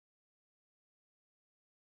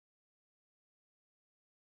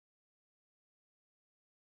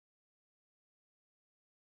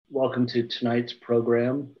welcome to tonight's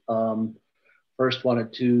program. First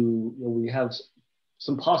wanted to, we have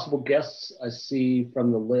some possible guests. I see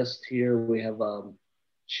from the list here, we have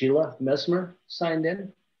Sheila Mesmer signed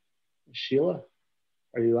in. Sheila,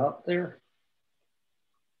 are you out there?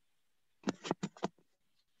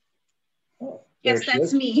 Oh, yes,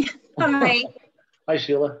 that's me. Hi. Hi,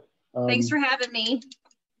 Sheila. Thanks for having me.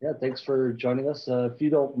 Yeah, thanks for joining us. If you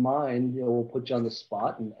don't mind, we'll put you on the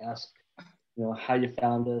spot and ask, how you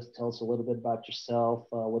found us. Tell us a little bit about yourself,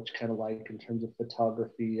 what you kind of like in terms of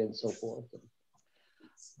photography and so forth.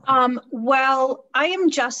 Well, I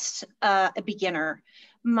am just a beginner.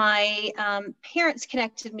 My parents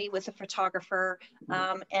connected me with a photographer,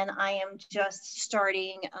 and I am just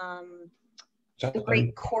starting the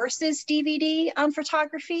Great Courses DVD on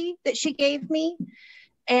photography that she gave me.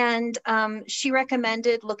 And she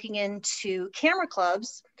recommended looking into camera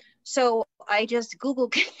clubs. So I just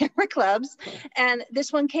Googled camera clubs and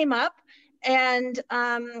this one came up, and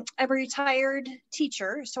I'm a retired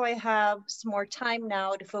teacher. So I have some more time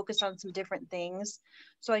now to focus on some different things.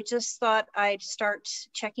 So I just thought I'd start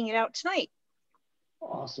checking it out tonight.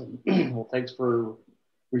 Awesome. Well, thanks for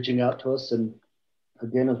reaching out to us. And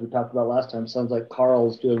again, as we talked about last time, sounds like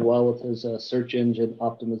Carl's doing well with his search engine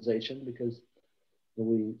optimization, because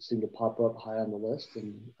we seem to pop up high on the list.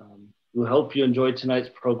 And we hope you enjoyed tonight's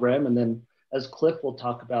program. And then as Cliff will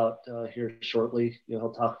talk about here shortly,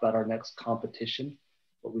 he'll talk about our next competition.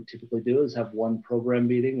 What we typically do is have one program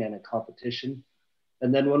meeting and a competition.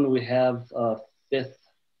 And then when we have 5th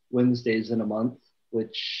Wednesdays in a month,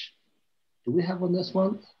 which, do we have one this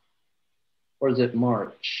month? Or is it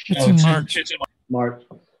March? It's in March. March.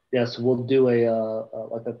 Yeah, so we'll do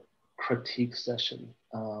like a critique session.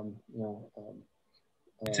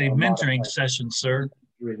 It's a mentoring session, sir.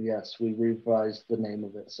 Yes, we revised the name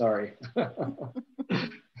of it. Sorry.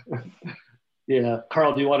 Yeah,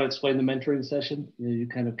 Carl, do you want to explain the mentoring session? You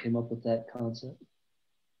kind of came up with that concept.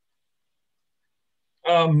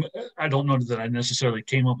 I don't know that I necessarily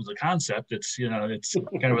came up with the concept. It's it's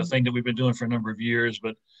kind of a thing that we've been doing for a number of years.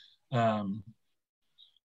 But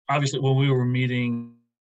obviously, when we were meeting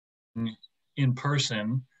in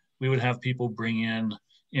person, we would have people bring in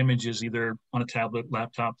images either on a tablet,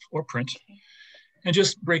 laptop, or print, and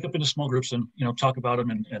just break up into small groups and talk about them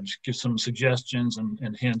and give some suggestions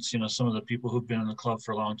and hints. Some of the people who've been in the club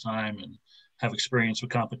for a long time and have experience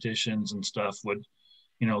with competitions and stuff would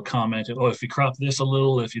comment, oh, if you crop this a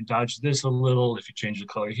little, if you dodge this a little, if you change the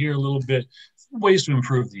color here a little bit, ways to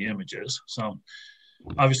improve the images. So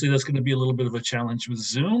obviously that's going to be a little bit of a challenge with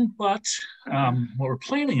Zoom, but what we're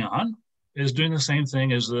planning on is doing the same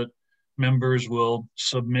thing, as that members will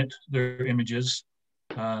submit their images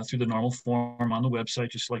through the normal form on the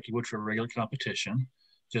website, just like you would for a regular competition.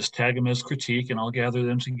 Just tag them as critique, and I'll gather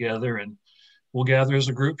them together, and we'll gather as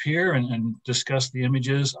a group here and discuss the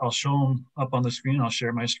images. I'll show them up on the screen. I'll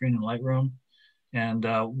share my screen in Lightroom. And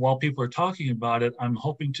while people are talking about it, I'm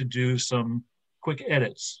hoping to do some quick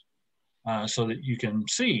edits so that you can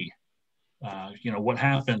see, what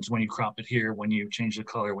happens when you crop it here, when you change the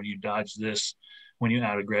color, when you dodge this, when you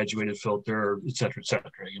add a graduated filter, et cetera, et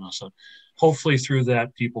cetera. So hopefully through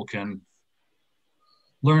that, people can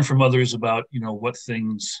learn from others about, what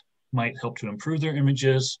things might help to improve their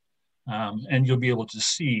images. And you'll be able to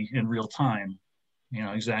see in real time,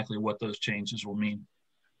 exactly what those changes will mean.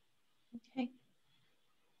 Okay.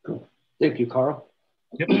 Cool. Thank you, Carl.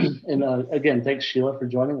 Yep. And again, thanks, Sheila, for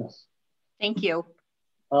joining us. Thank you.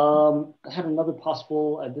 I had another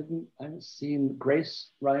possible, I haven't seen Grace.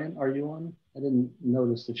 Ryan, are you on? I didn't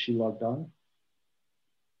notice if she logged on.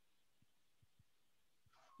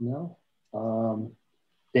 No.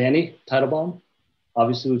 Danny Teitelbaum,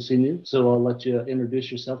 obviously we've seen you, so I'll let you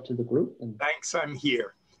introduce yourself to the group. And thanks, I'm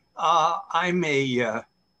here. I'm a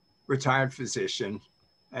retired physician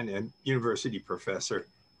and a university professor.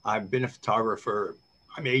 I've been a photographer.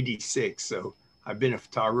 I'm 86, so I've been a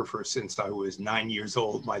photographer since I was 9 years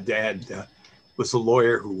old. My dad was a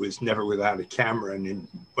lawyer who was never without a camera, and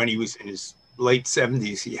when he was in his late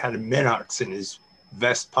 70s, he had a Minox in his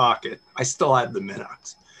vest pocket. I still have the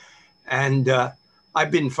Minox. And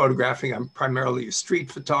I've been photographing. I'm primarily a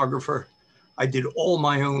street photographer. I did all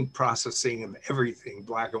my own processing of everything,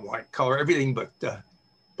 black and white, color, everything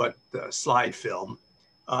but slide film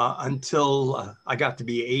until I got to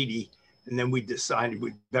be 80. And then we decided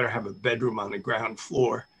we'd better have a bedroom on the ground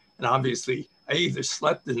floor. And obviously, I either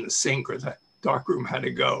slept in the sink or the darkroom had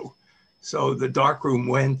to go. So the darkroom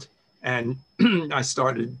went, and I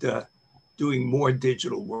started doing more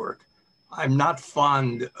digital work. I'm not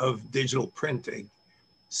fond of digital printing.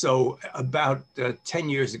 So about 10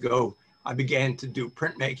 years ago, I began to do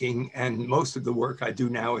printmaking, and most of the work I do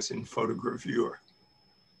now is in photogravure.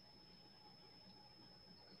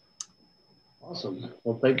 Awesome.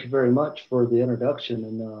 Well, thank you very much for the introduction,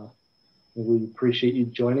 and we appreciate you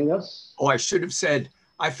joining us. Oh, I should have said,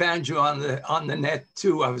 I found you on the net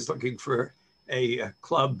too. I was looking for a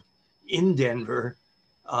club in Denver,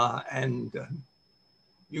 and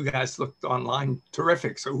you guys looked online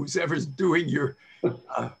terrific. So whoever's doing your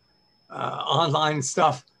online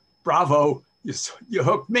stuff, bravo, you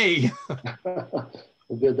hooked me.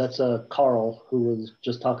 Well, good. That's Carl, who was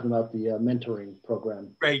just talking about the mentoring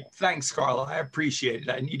program. Great. Thanks, Carl. I appreciate it.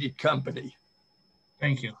 I needed company.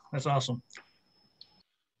 Thank you. That's awesome.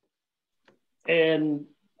 And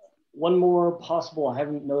one more possible, I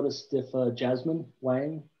haven't noticed if Jasmine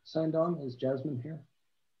Wang signed on. Is Jasmine here?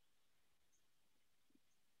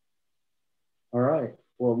 All right.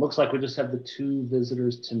 Well, it looks like we just have the 2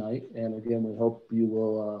 visitors tonight. And again, we hope you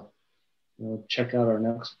will check out our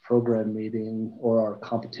next program meeting or our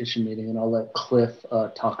competition meeting. And I'll let Cliff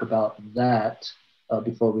talk about that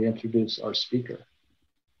before we introduce our speaker.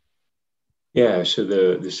 Yeah, so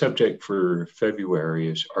the subject for February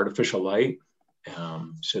is artificial light.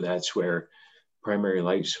 So that's where primary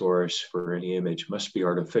light source for any image must be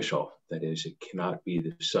artificial. That is, it cannot be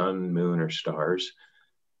the sun, moon, or stars.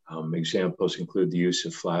 Examples include the use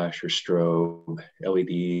of flash or strobe,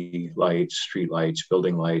 LED lights, street lights,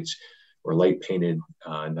 building lights, or light painted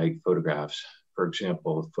night photographs. For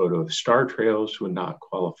example, a photo of star trails would not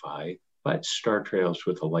qualify, but star trails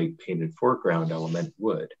with a light painted foreground element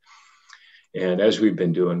would. And as we've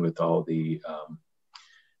been doing with all the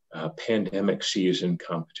pandemic season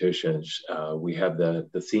competitions, we have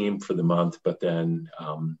the theme for the month, but then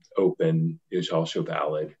open is also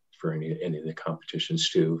valid for any of the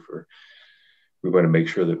competitions too. We want to make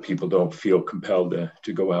sure that people don't feel compelled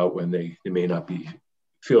to go out when they may not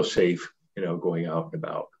feel safe, going out and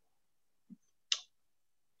about.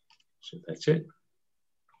 So that's it.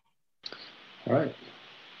 All right.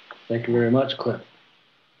 Thank you very much, Cliff.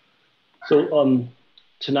 So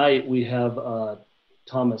tonight we have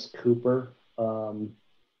Thomas Cooper, and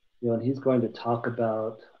he's going to talk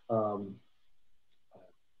about,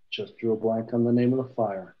 just drew a blank on the name of the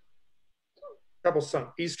fire.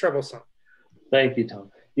 East Troublesome. Thank you,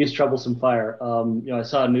 Tom. East Troublesome Fire. I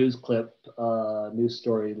saw a news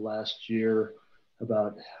story last year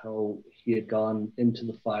about how he had gone into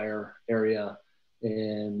the fire area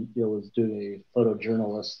and was doing a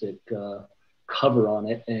photojournalistic cover on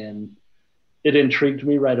it, and it intrigued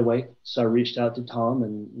me right away. So I reached out to Tom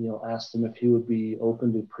and asked him if he would be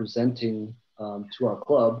open to presenting to our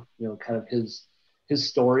club, kind of his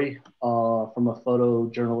story from a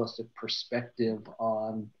photojournalistic perspective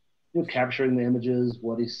on capturing the images,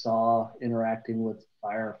 what he saw, interacting with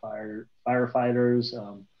firefighters,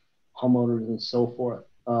 homeowners, and so forth.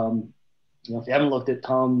 If you haven't looked at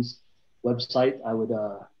Tom's website, I would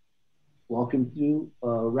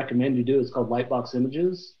recommend you do. It's called Lightbox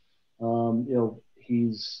Images.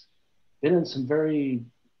 He's been in some very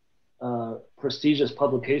prestigious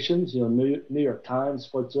publications, New York Times,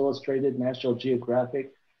 Sports Illustrated, National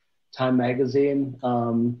Geographic, Time Magazine.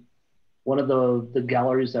 One of the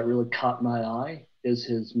galleries that really caught my eye is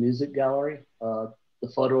his music gallery. The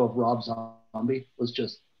photo of Rob Zombie was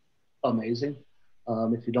just amazing.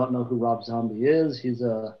 If you don't know who Rob Zombie is, he's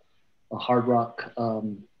a hard rock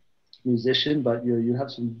musician, but you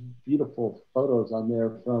have some beautiful photos on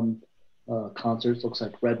there from concerts. Looks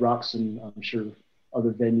like Red Rocks and I'm sure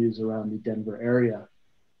other venues around the Denver area.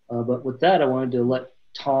 But with that, I wanted to let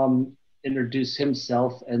Tom introduce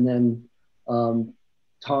himself, and then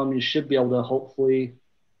Tom, you should be able to hopefully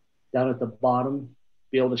down at the bottom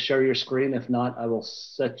be able to share your screen. If not, I will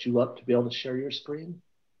set you up to be able to share your screen.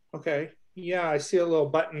 Okay. Yeah, I see a little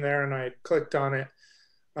button there and I clicked on it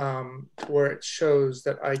where it shows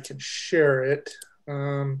that I can share it.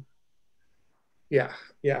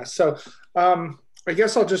 Yeah. So I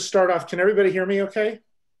guess I'll just start off. Can everybody hear me okay?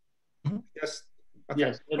 Mm-hmm. Yes. Okay.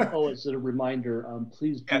 Yes. And as a reminder,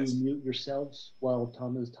 please do mute yourselves while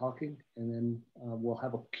Tom is talking, and then we'll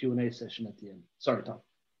have a Q&A session at the end. Sorry, Tom.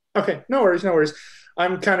 Okay, no worries.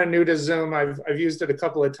 I'm kind of new to Zoom. I've used it a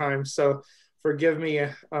couple of times, so forgive me.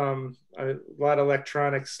 A lot of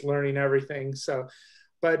electronics, learning everything.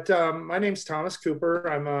 But my name's Thomas Cooper.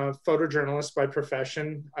 I'm a photojournalist by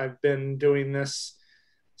profession. I've been doing this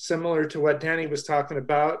similar to what Danny was talking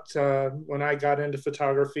about. When I got into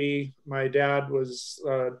photography, my dad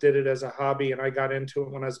did it as a hobby, and I got into it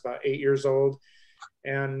when I was about 8 years old,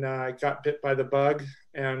 and I got bit by the bug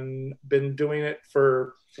and been doing it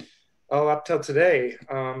for up till today.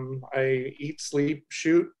 I eat, sleep,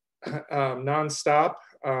 shoot nonstop.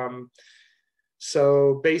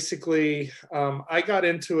 So basically, I got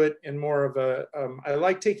into it in more of a, I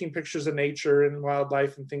like taking pictures of nature and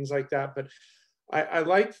wildlife and things like that, but I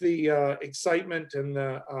like the excitement and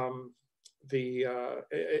the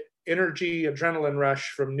energy, adrenaline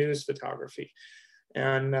rush from news photography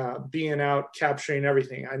and being out capturing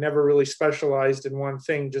everything. I never really specialized in one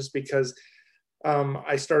thing just because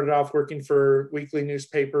I started off working for weekly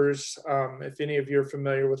newspapers. If any of you are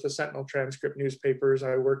familiar with the Sentinel Transcript newspapers,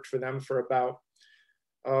 I worked for them for about,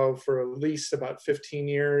 for at least about 15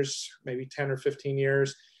 years, maybe 10 or 15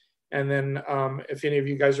 years. And then if any of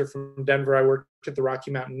you guys are from Denver, I worked at the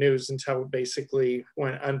Rocky Mountain News until it basically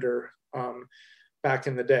went under back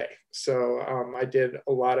in the day. So I did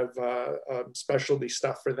a lot of specialty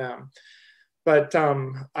stuff for them. But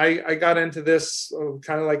I got into this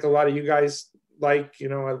kind of like a lot of you guys like, you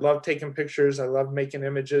know, I love taking pictures. I love making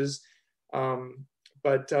images.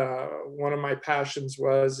 But one of my passions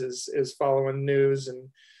is following news. And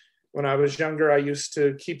when I was younger, I used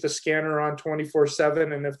to keep the scanner on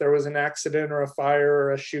 24/7. And if there was an accident or a fire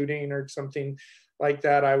or a shooting or something like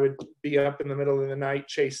that, I would be up in the middle of the night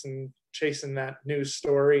chasing that news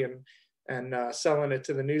story and selling it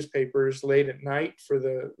to the newspapers late at night for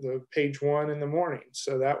the page one in the morning.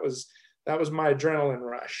 So that was my adrenaline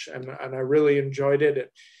rush, and I really enjoyed it.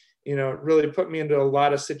 It, you know, it really put me into a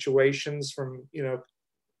lot of situations from, you know,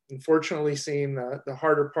 unfortunately seeing the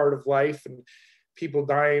harder part of life and people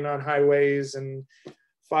dying on highways and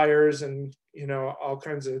fires and, you know, all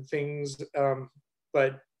kinds of things.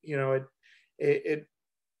 But, you know,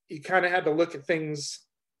 you kind of had to look at things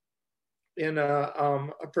in a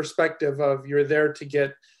perspective of you're there to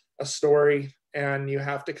get a story, and you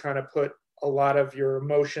have to kind of put a lot of your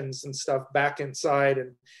emotions and stuff back inside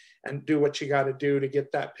and do what you got to do to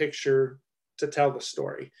get that picture to tell the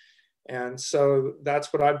story. And so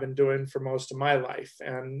that's what I've been doing for most of my life.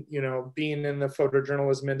 And, you know, being in the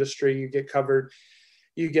photojournalism industry,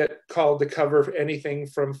 you get called to cover anything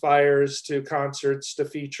from fires to concerts to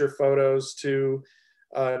feature photos to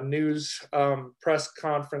news, press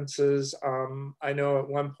conferences. I know at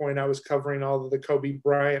one point I was covering all of the Kobe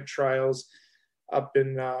Bryant trials up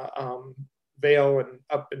in Vail and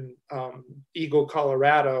up in Eagle,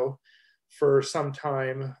 Colorado for some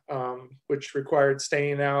time, which required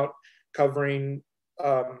staying out, covering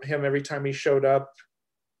him every time he showed up,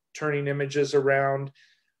 turning images around,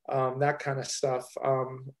 that kind of stuff.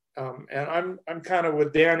 And I'm kind of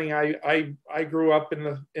with Danny. I grew up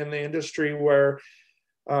in the industry where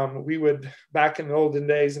we would, back in the olden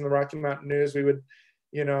days in the Rocky Mountain News, we would,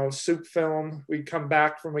 you know, soup film. We'd come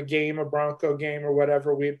back from a game, a Bronco game or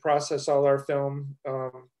whatever. We'd process all our film,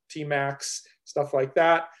 T-Max, stuff like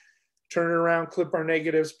that, turn it around, clip our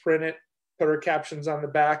negatives, print it, put our captions on the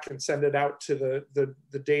back and send it out to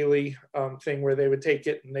the daily thing where they would take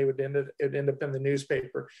it and they would end up in the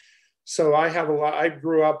newspaper. So I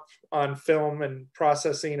grew up on film and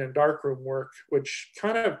processing and darkroom work, which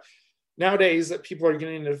kind of, nowadays that people are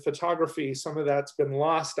getting into photography, some of that's been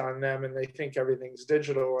lost on them and they think everything's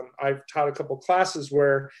digital. And I've taught a couple classes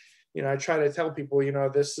where, you know, I try to tell people, you know,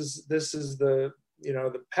 this is the, you know,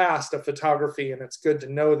 the past of photography, and it's good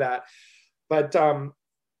to know that. But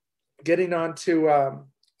getting on to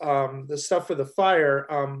the stuff for the fire,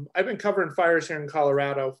 I've been covering fires here in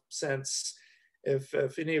Colorado since,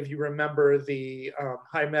 if any of you remember the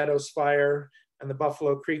High Meadows fire and the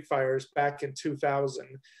Buffalo Creek fires back in 2000.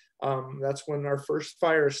 That's when our first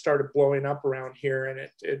fires started blowing up around here. And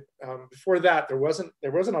it before that, there wasn't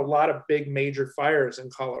a lot of big major fires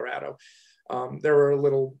in Colorado. There were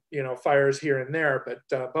little, you know, fires here and there,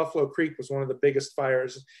 but Buffalo Creek was one of the biggest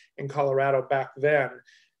fires in Colorado back then.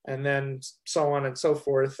 And then so on and so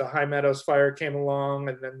forth. The High Meadows fire came along,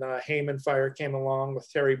 and then the Hayman fire came along with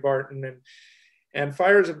Terry Barton, and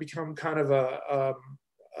fires have become kind of a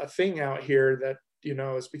thing out here that, you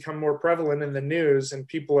know, has become more prevalent in the news, and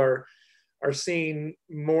people are seeing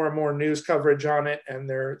more and more news coverage on it, and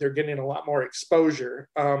they're getting a lot more exposure.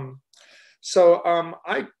 So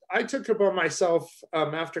I took it upon myself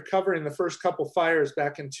after covering the first couple fires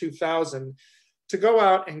back in 2000 to go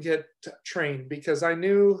out and get trained, because I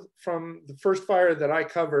knew from the first fire that I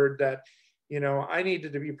covered that, you know, I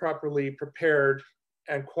needed to be properly prepared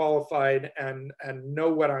and qualified and know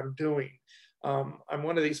what I'm doing. I'm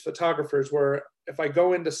one of these photographers where if I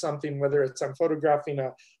go into something, whether it's I'm photographing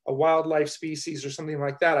a wildlife species or something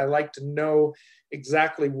like that, I like to know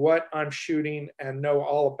exactly what I'm shooting and know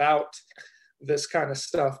all about this kind of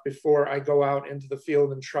stuff before I go out into the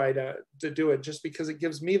field and try to do it, just because it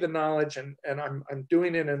gives me the knowledge, and I'm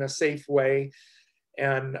doing it in a safe way,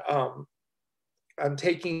 and I'm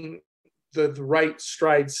taking the right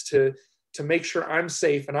strides to to make sure I'm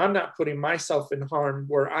safe and I'm not putting myself in harm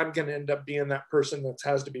where I'm going to end up being that person that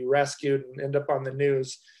has to be rescued and end up on the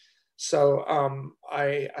news. So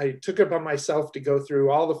I took it upon myself to go through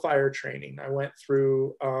all the fire training. I went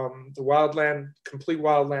through the complete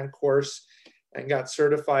wildland course and got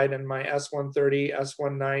certified in my S-130,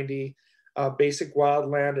 S-190, basic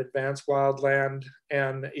wildland, advanced wildland,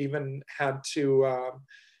 and even had to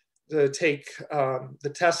take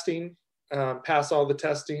the testing, pass all the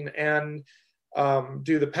testing, and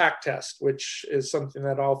do the pack test, which is something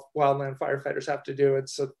that all wildland firefighters have to do.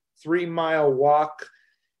 It's a 3-mile walk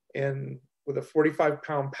with a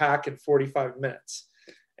 45-pound pack in 45 minutes.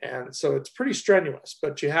 And so it's pretty strenuous,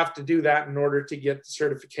 but you have to do that in order to get the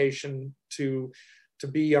certification to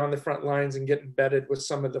be on the front lines and get embedded with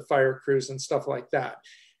some of the fire crews and stuff like that.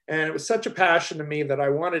 And it was such a passion to me that I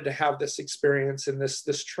wanted to have this experience and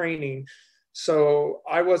this training. So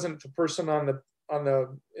I wasn't the person on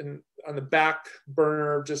the back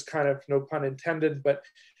burner, just kind of, no pun intended, but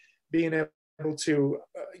being able to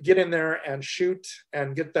get in there and shoot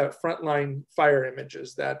and get that frontline fire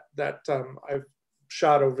images that I've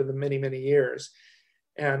shot over the many, many years.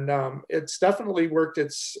 And it's definitely worked.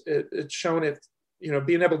 It's shown it, you know,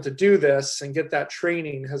 being able to do this and get that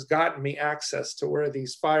training has gotten me access to where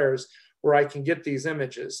these fires, where I can get these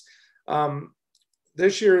images.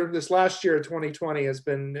 This last year, 2020 has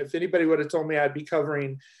been, if anybody would have told me I'd be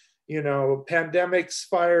covering, you know, pandemics,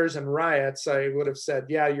 fires, and riots, I would have said,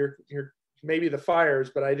 yeah, you're maybe the fires,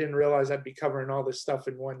 but I didn't realize I'd be covering all this stuff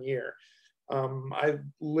in 1 year. I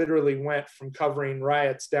literally went from covering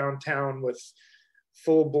riots downtown with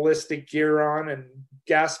full ballistic gear on and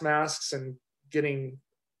gas masks and getting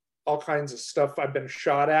all kinds of stuff I've been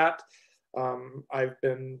shot at. I've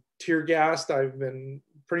been tear gassed. I've been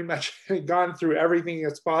pretty much gone through everything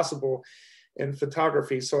that's possible in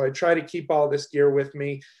photography. So I try to keep all this gear with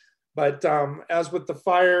me. But as with the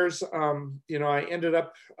fires, you know, I ended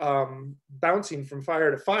up bouncing from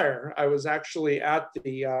fire to fire. I was actually at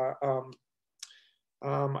the,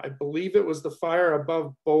 I believe it was the fire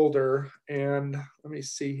above Boulder. And let me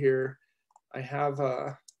see here. I have,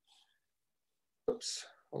 oops,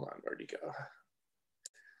 hold on, where'd he go?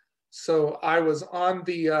 So I was on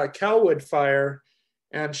the Calwood fire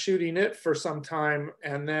and shooting it for some time,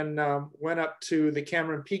 and then went up to the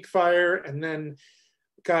Cameron Peak fire, and then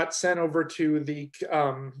got sent over to the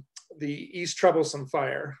East Troublesome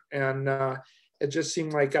Fire. And it just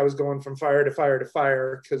seemed like I was going from fire to fire to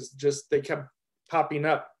fire, because just they kept popping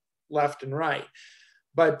up left and right.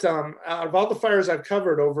 But out of all the fires I've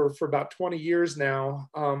covered over for about 20 years now,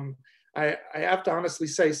 I have to honestly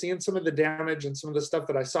say, seeing some of the damage and some of the stuff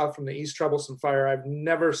that I saw from the East Troublesome Fire, I've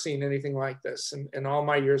never seen anything like this in all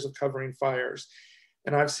my years of covering fires.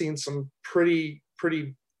 And I've seen some pretty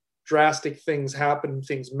drastic things happen,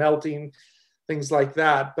 things melting, things like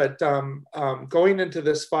that. But going into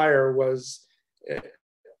this fire was,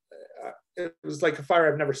 it was like a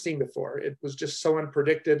fire I've never seen before. It was just so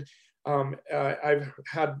unpredicted. I've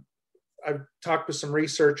talked with some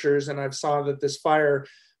researchers, and I've saw that this fire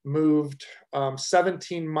moved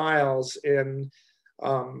 17 miles in,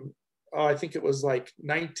 I think it was like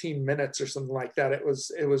 19 minutes or something like that. It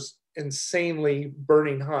was insanely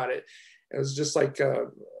burning hot. It was just like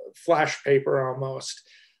flash paper almost.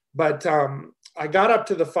 But I got up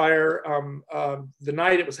to the fire the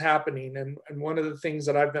night it was happening. And one of the things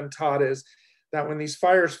that I've been taught is that when these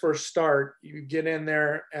fires first start, you get in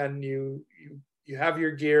there and you have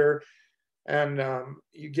your gear, and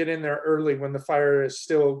you get in there early when the fire is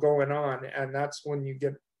still going on, and that's when you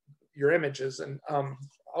get your images. And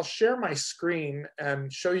I'll share my screen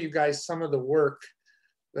and show you guys some of the work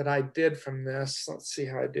that I did from this. Let's see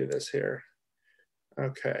how I do this here.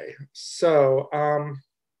 Okay, so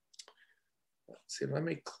let's see, let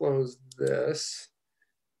me close this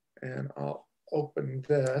and I'll open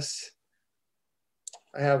this.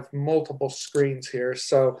 I have multiple screens here.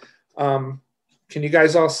 So can you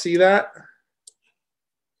guys all see that?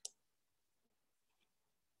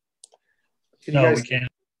 No, we can't.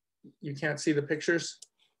 You can't see the pictures?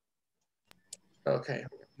 Okay.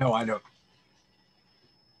 No, I don't.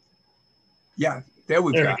 Yeah, there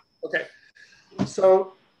we go. Okay.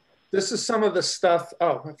 So this is some of the stuff.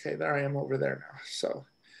 Oh, okay, there I am over there now. So,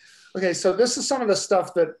 okay, so this is some of the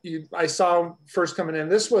stuff that I saw first coming in.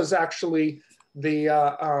 This was actually the,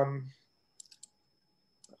 let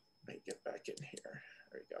me get back in here.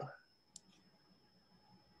 There we go.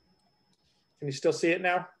 Can you still see it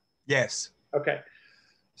now? Yes. Okay.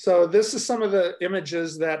 So this is some of the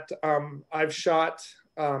images that I've shot.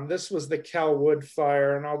 This was the Calwood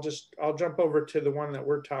fire, and I'll jump over to the one that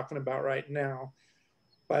we're talking about right now.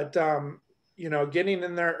 But you know, getting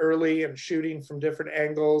in there early and shooting from different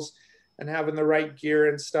angles and having the right gear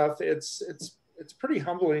and stuff, it's pretty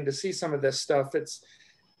humbling to see some of this stuff.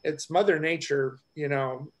 It's Mother Nature, you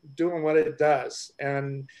know, doing what it does,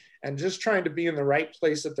 and just trying to be in the right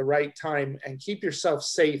place at the right time and keep yourself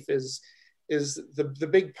safe is the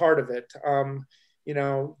big part of it. You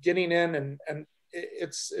know, getting in and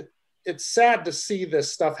it's sad to see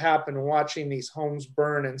this stuff happen, watching these homes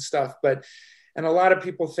burn and stuff. And a lot of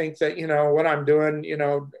people think that, you know, what I'm doing, you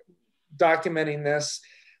know, documenting this,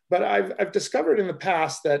 but I've discovered in the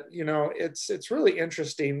past that, you know, it's really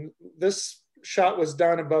interesting. This shot was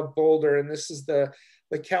done above Boulder, and this is the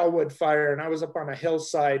Calwood fire. And I was up on a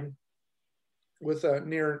hillside with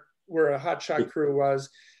near where a hotshot crew was,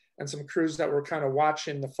 and some crews that were kind of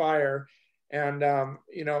watching the fire. And,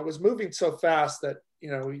 you know, it was moving so fast that,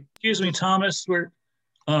 you know, excuse me, Thomas,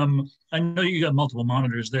 I know you got multiple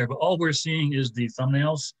monitors there, but all we're seeing is the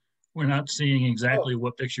thumbnails. We're not seeing exactly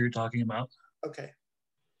what picture you're talking about. Okay.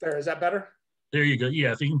 There, is that better? There you go.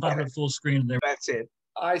 Yeah, if you can pop it up full screen there. That's it.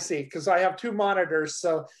 I see, because I have two monitors.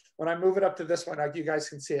 So when I move it up to this one, you guys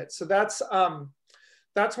can see it. So that's one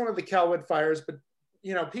of the Calwood fires. But,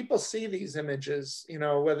 you know, people see these images, you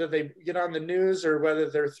know, whether they get on the news or whether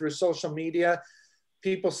they're through social media,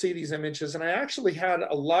 people see these images. And I actually had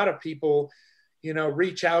a lot of people, you know,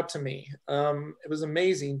 reach out to me. It was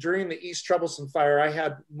amazing. During the East Troublesome Fire, I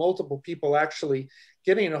had multiple people actually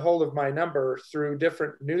getting a hold of my number through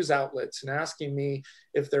different news outlets and asking me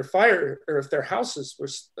if their fire or if their house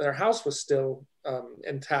was still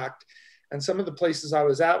intact. And some of the places I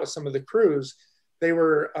was at with some of the crews, they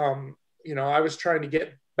were, you know, I was trying to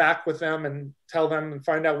get back with them and tell them and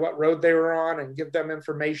find out what road they were on and give them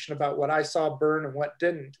information about what I saw burn and what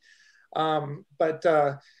didn't.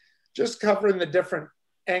 Just covering the different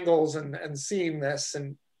angles and seeing this,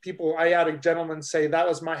 and people, I had a gentleman say that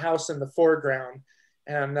was my house in the foreground.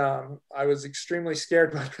 And I was extremely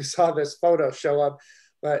scared when I saw this photo show up.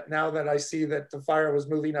 But now that I see that the fire was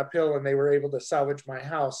moving uphill and they were able to salvage my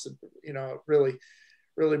house, you know, it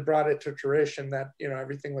really brought it to fruition that, you know,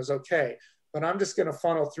 everything was okay. But I'm just going to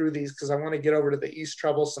funnel through these because I want to get over to the East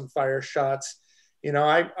Troublesome Fire shots. You know,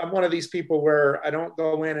 I'm one of these people where I don't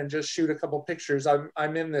go in and just shoot a couple pictures.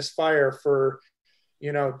 I'm in this fire for,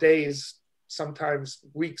 you know, days, sometimes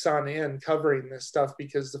weeks on end covering this stuff,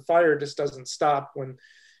 because the fire just doesn't stop when,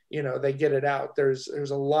 you know, they get it out. There's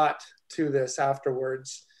a lot to this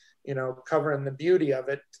afterwards, you know, covering the beauty of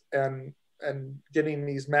it and getting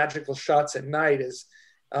these magical shots at night is,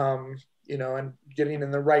 you know, and getting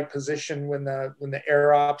in the right position when the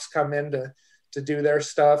air ops come in to do their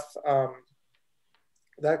stuff.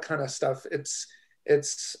 That kind of stuff. It's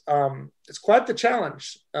quite the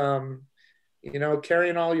challenge. You know,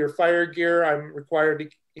 carrying all your fire gear. I'm required to,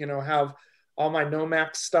 you know, have all my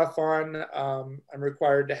Nomax stuff on. I'm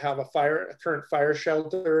required to have a current fire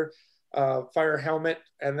shelter, fire helmet.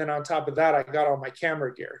 And then on top of that, I got all my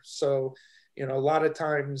camera gear. So, you know, a lot of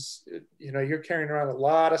times, you know, you're carrying around a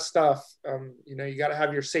lot of stuff. You know, you got to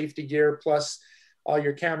have your safety gear plus all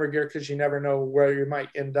your camera gear, because you never know where you might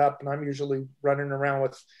end up. And I'm usually running around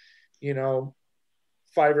with, you know,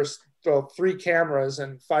 3 cameras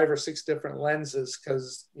and 5 or 6 different lenses,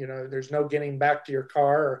 because, you know, there's no getting back to your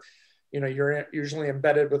car, or, you know, you're usually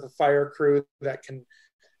embedded with a fire crew that can,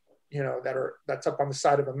 you know, that's up on the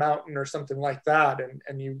side of a mountain or something like that.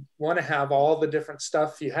 And you want to have all the different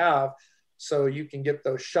stuff you have so you can get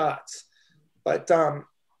those shots. But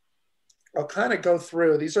I'll kind of go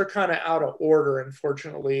through. These are kind of out of order,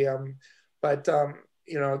 unfortunately.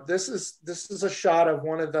 You know, this is a shot of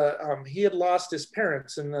one of the, he had lost his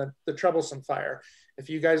parents in the Troublesome Fire. If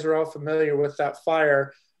you guys are all familiar with that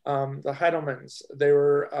fire, the Heidelmans, they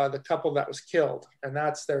were the couple that was killed, and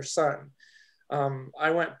that's their son.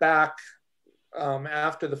 I went back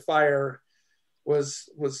after the fire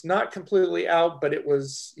was not completely out, but it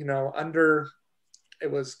was, you know, it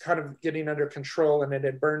was kind of getting under control, and it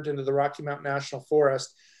had burned into the Rocky Mountain National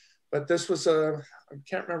Forest. But this was I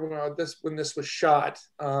can't remember when this was shot.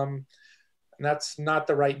 And that's not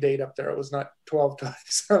the right date up there. It was not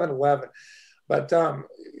 12/27/11. But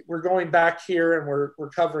we're going back here, and we're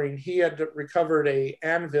covering. He had recovered a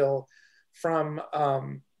anvil from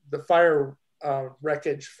the fire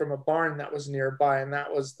wreckage from a barn that was nearby, and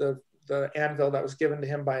that was the anvil that was given to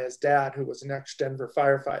him by his dad, who was an ex-Denver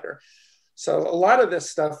firefighter. So a lot of this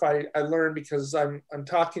stuff I learned because I'm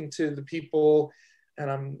talking to the people, and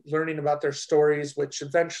I'm learning about their stories, which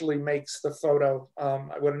eventually makes the photo.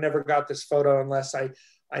 I would have never got this photo unless I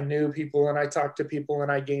knew people, and I talked to people,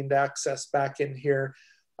 and I gained access back in here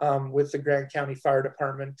with the Grand County Fire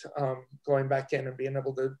Department, going back in and being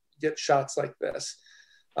able to get shots like this.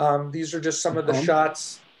 These are just some of the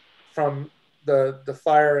shots from the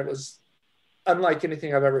fire. It was unlike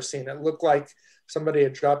anything I've ever seen. It looked like somebody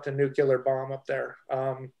had dropped a nuclear bomb up there.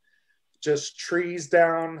 Just trees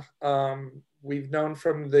down. We've known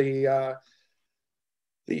from the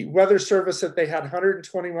Weather Service that they had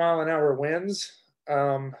 120-mile-an-hour winds.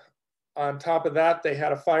 On top of that, they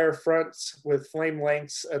had a fire front with flame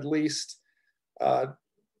lengths at least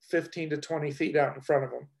 15 to 20 feet out in front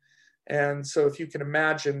of them. And so if you can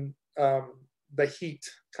imagine the heat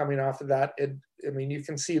coming off of that, I mean, you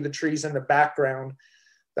can see the trees in the background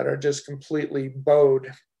that are just completely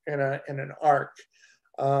bowed in an arc.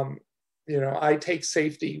 You know, I take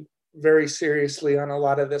safety very seriously on a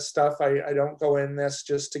lot of this stuff. I don't go in this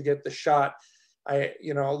just to get the shot.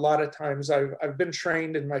 You know, a lot of times I've been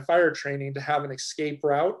trained in my fire training to have an escape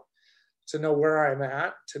route, to know where I'm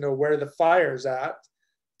at, to know where the fire's at,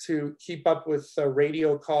 to keep up with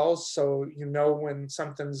radio calls, so you know when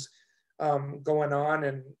something's going on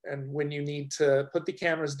and when you need to put the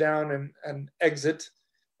cameras down and exit.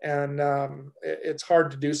 And it's hard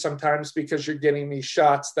to do sometimes because you're getting these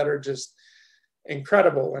shots that are just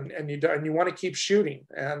incredible, and you want to keep shooting.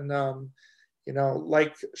 And you know,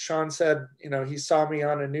 like Sean said, you know, he saw me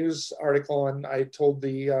on a news article, and I told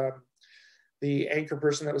the anchor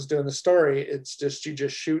person that was doing the story, it's just, you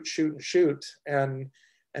just shoot, shoot, and shoot,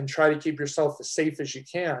 and try to keep yourself as safe as you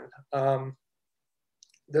can.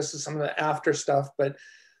 This is some of the after stuff, but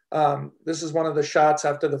this is one of the shots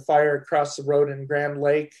after the fire across the road in Grand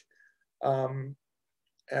Lake. And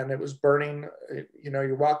it was burning. You know,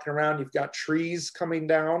 you're walking around, you've got trees coming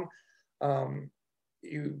down.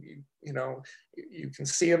 You know, you can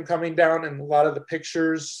see them coming down in a lot of the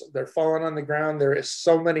pictures. They're falling on the ground. There is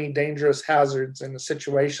so many dangerous hazards in a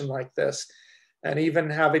situation like this. And even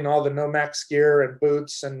having all the Nomex gear and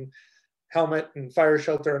boots and helmet and fire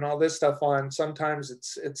shelter and all this stuff on, sometimes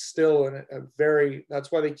it's still a very,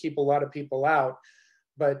 that's why they keep a lot of people out.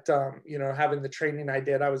 But, you know, having the training I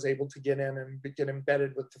did, I was able to get in and get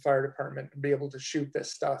embedded with the fire department and be able to shoot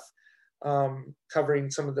this stuff, covering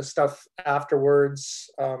some of the stuff afterwards.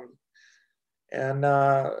 And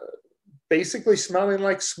basically smelling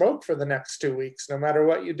like smoke for the next 2 weeks. No matter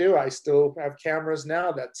what you do, I still have cameras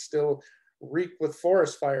now that still reek with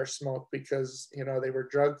forest fire smoke because, you know, they were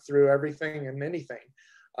drugged through everything and anything.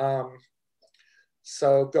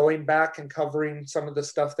 So going back and covering some of the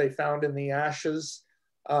stuff they found in the ashes,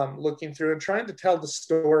 looking through and trying to tell the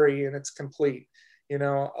story in its complete. You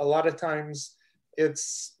know, a lot of times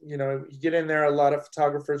it's, you know, you get in there, a lot of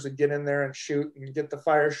photographers would get in there and shoot and get the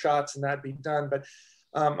fire shots and that'd be done. But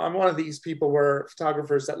I'm one of these people where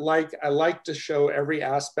photographers that I like to show every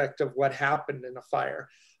aspect of what happened in a fire.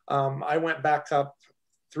 I went back up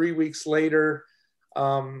 3 weeks later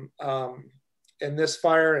in this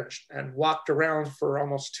fire and walked around for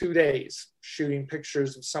almost 2 days shooting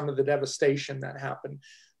pictures of some of the devastation that happened.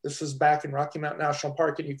 This was back in Rocky Mountain National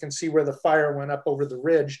Park, and you can see where the fire went up over the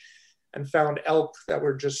ridge and found elk that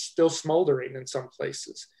were just still smoldering in some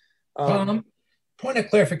places. Point of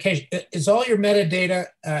clarification, is all your metadata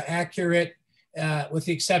accurate with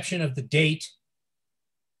the exception of the date?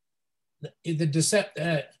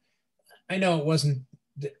 I know it wasn't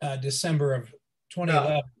December of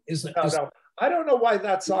 2011. No. I don't know why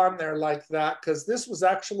that's on there like that, because this was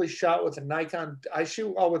actually shot with a Nikon. I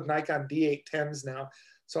shoot all with Nikon D810s now.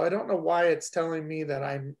 So I don't know why it's telling me that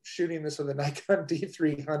I'm shooting this with a Nikon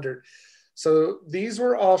D300. So these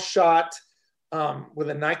were all shot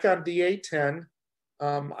with a Nikon D810.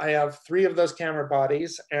 I have 3 of those camera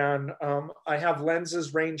bodies, and I have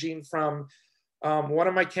lenses ranging from, one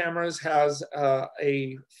of my cameras has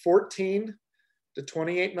a 14 to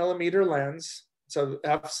 28 millimeter lens. So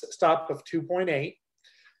f-stop of 2.8.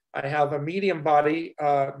 I have a medium body.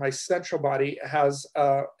 My central body has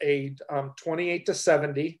a 28 to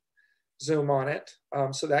 70 zoom on it.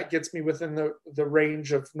 So that gets me within the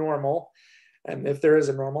range of normal, and if there is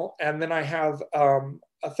a normal. And then I have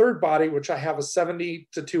a third body, which I have a 70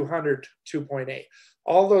 to 200 2.8.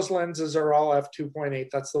 All those lenses are all f2.8.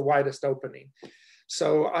 That's the widest opening.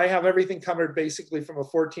 So I have everything covered basically from a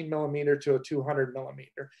 14 millimeter to a 200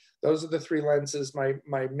 millimeter. Those are the 3 lenses, my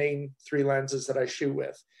main 3 lenses that I shoot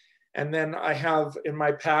with. And then I have in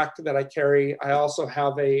my pack that I carry, I also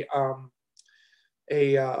have a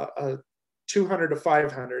 200 to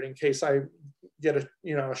 500 in case I get a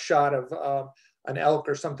shot of an elk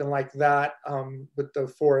or something like that with the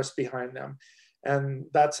forest behind them. And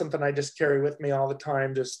that's something I just carry with me all the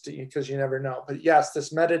time, just because you never know. But yes,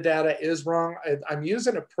 this metadata is wrong. I'm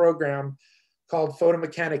using a program called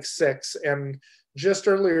Photomechanics 6. And just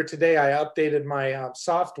earlier today, I updated my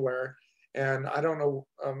software. And I don't know,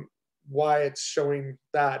 why it's showing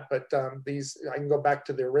that, but these, I can go back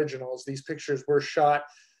to the originals. These pictures were shot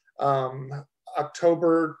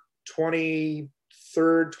October 23rd,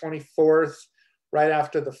 24th, right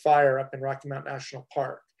after the fire up in Rocky Mountain National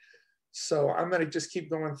Park. So I'm going to just keep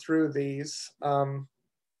going through these. So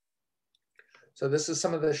this is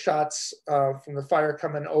some of the shots from the fire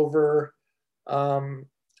coming over.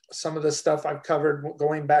 Some of the stuff I've covered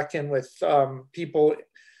going back in with people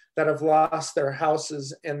that have lost their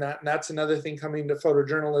houses and that's another thing coming to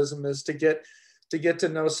photojournalism, is to get to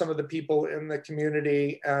know some of the people in the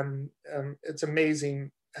community. And it's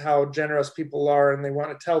amazing how generous people are, and they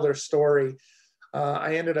want to tell their story.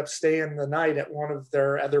 I ended up staying the night at one of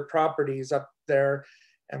their other properties up there,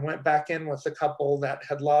 and went back in with a couple that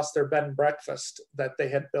had lost their bed and breakfast that they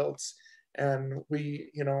had built. And we,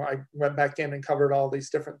 you know, I went back in and covered all these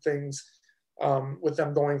different things with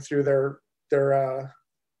them, going through their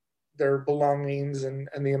belongings and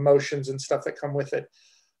the emotions and stuff that come with it.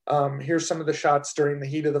 Here's some of the shots during the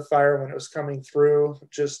heat of the fire when it was coming through,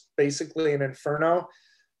 just basically an inferno.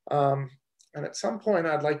 And at some point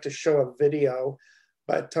I'd like to show a video,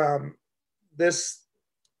 but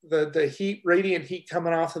the heat, radiant heat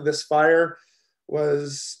coming off of this fire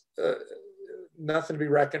was nothing to be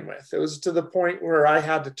reckoned with. It was to the point where I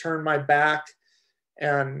had to turn my back,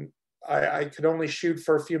 and I could only shoot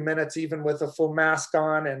for a few minutes, even with a full mask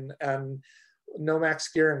on and no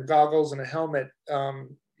max gear and goggles and a helmet.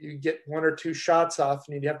 You get 1 or 2 shots off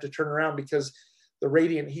and you'd have to turn around because the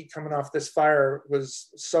radiant heat coming off this fire was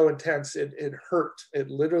so intense. It hurt. It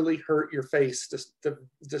literally hurt your face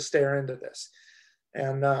to stare into this.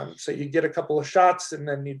 And so you get a couple of shots and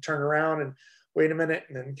then you turn around and wait a minute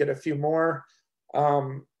and then get a few more.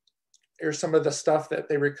 Here's some of the stuff that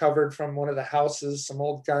they recovered from one of the houses, some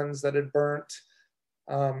old guns that had burnt.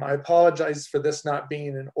 I apologize for this not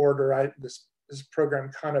being in order. This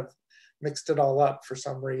program kind of mixed it all up for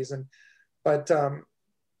some reason. But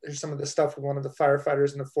there's some of the stuff with one of the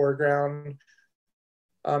firefighters in the foreground.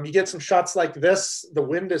 You get some shots like this. The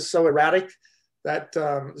wind is so erratic that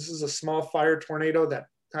this is a small fire tornado that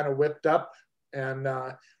kind of whipped up, and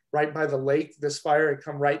right by the lake. This fire had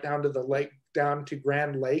come right down to the lake, down to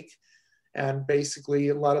Grand Lake. And basically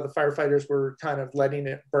a lot of the firefighters were kind of letting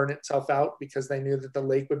it burn itself out because they knew that the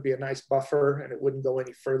lake would be a nice buffer and it wouldn't go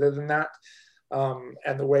any further than that.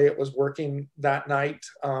 And the way it was working that night,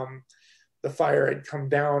 the fire had come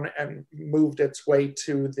down and moved its way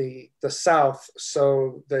to the south.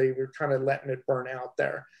 So they were kind of letting it burn out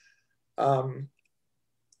there.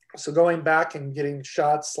 So going back and getting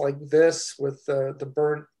shots like this with the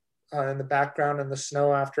burnt in the background and the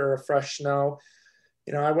snow after a fresh snow.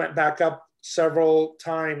 You know, I went back up several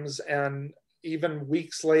times, and even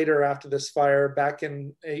weeks later after this fire, back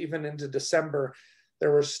in even into December,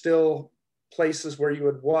 there were still places where you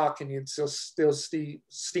would walk and you'd still see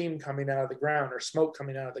steam coming out of the ground or smoke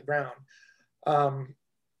coming out of the ground.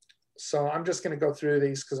 So I'm just going to go through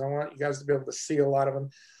these because I want you guys to be able to see a lot of them.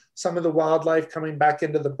 Some of the wildlife coming back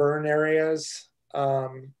into the burn areas,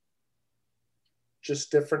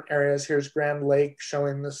 just different areas. Here's Grand Lake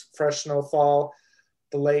showing this fresh snowfall.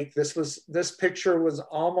 The lake, this picture was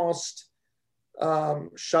almost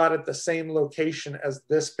shot at the same location as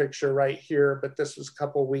this picture right here, but this was a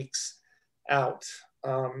couple weeks out.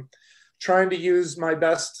 Trying to use my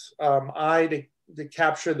best eye to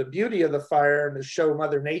capture the beauty of the fire and to show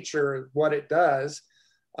Mother Nature what it does.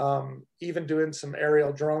 Even doing some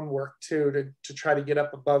aerial drone work too to try to get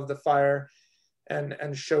up above the fire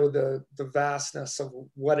and show the vastness of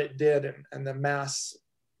what it did and the mass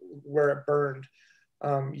where it burned.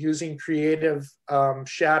 Using creative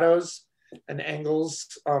shadows and angles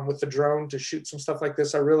with the drone to shoot some stuff like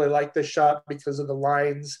this. I really like this shot because of the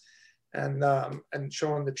lines and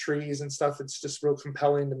showing the trees and stuff. It's just real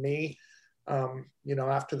compelling to me. You know,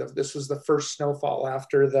 after this was the first snowfall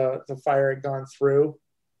after the fire had gone through.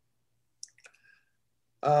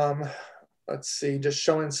 Let's see, just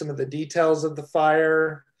showing some of the details of the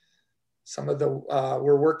fire. Some of the,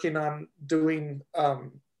 we're working on doing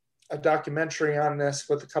a documentary on this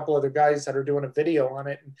with a couple other guys that are doing a video on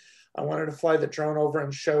it. And I wanted to fly the drone over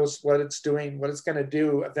and show us what it's doing, what it's going to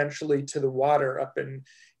do eventually to the water up in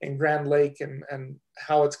Grand Lake and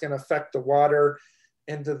how it's going to affect the water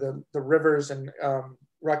into the rivers and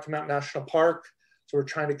Rocky Mountain National Park. So we're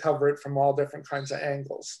trying to cover it from all different kinds of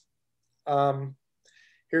angles.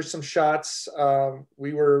 Here's some shots.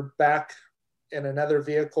 We were back in another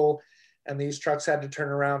vehicle and these trucks had to turn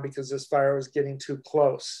around because this fire was getting too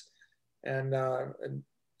close. And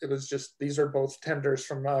it was just, these are both tenders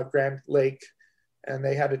from Grand Lake and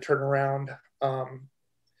they had to turn around. And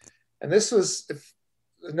this was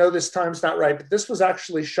know this time's not right, but this was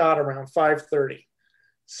actually shot around 5:30.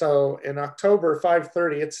 So in October,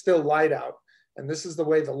 5:30, it's still light out. And this is the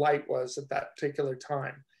way the light was at that particular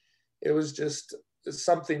time. It was just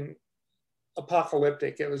something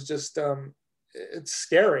apocalyptic. It was just, it's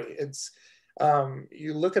scary. It's,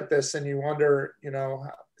 you look at this and you wonder, you know,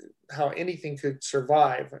 how anything could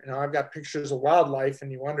survive. You know, I've got pictures of wildlife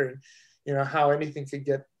and you wonder, you know, how anything could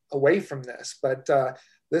get away from this. But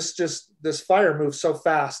this fire moves so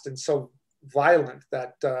fast and so violent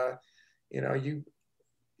that, you know,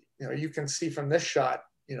 you can see from this shot,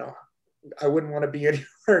 you know, I wouldn't want to be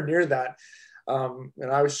anywhere near that.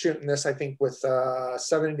 And I was shooting this, I think, with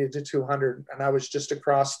 70 to 200, and I was just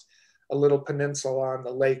across a little peninsula on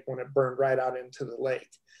the lake when it burned right out into the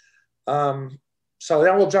lake. So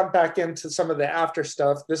then we'll jump back into some of the after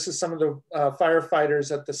stuff. This is some of the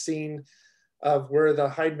firefighters at the scene of where the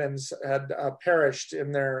Heidmans had perished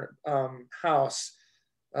in their house.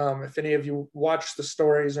 If any of you watched the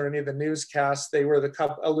stories or any of the newscasts, they were the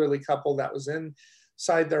elderly couple that was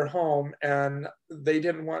inside their home, and they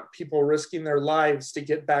didn't want people risking their lives to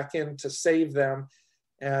get back in to save them.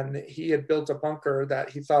 And he had built a bunker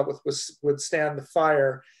that he thought would stand the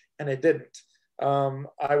fire, and it didn't.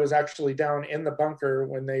 I was actually down in the bunker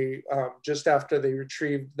when they, just after they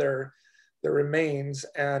retrieved their remains,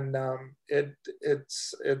 and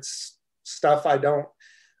it's stuff I don't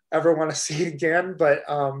ever want to see again. But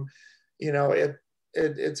you know,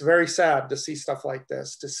 it's very sad to see stuff like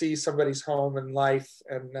this, to see somebody's home and life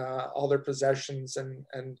and all their possessions,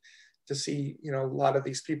 and to see, you know, a lot of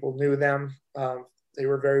these people knew them. They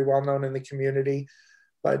were very well known in the community.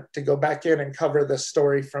 But to go back in and cover this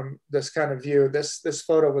story from this kind of view, this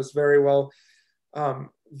photo was very well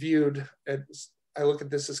viewed. I look at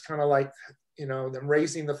this as kind of like, you know, them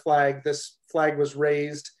raising the flag. This flag was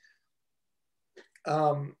raised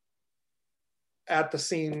at the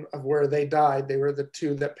scene of where they died. They were the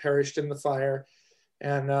two that perished in the fire.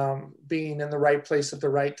 And being in the right place at the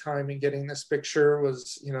right time and getting this picture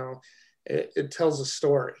was, you know, it tells a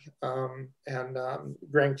story.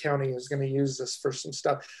 Grand County is going to use this for some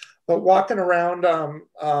stuff. But walking around,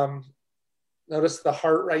 notice the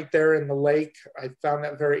heart right there in the lake. I found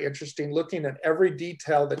that very interesting. Looking at every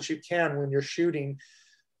detail that you can when you're shooting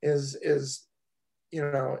is you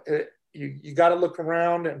know, you got to look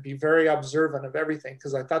around and be very observant of everything,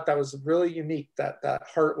 because I thought that was really unique that that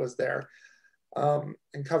heart was there. And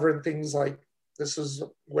covering things like, this is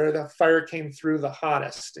where the fire came through the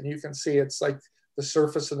hottest, and you can see it's like the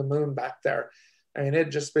surface of the moon back there. I mean, it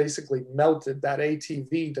just basically melted that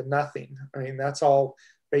ATV to nothing. I mean, that's all,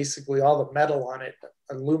 basically all the metal on it,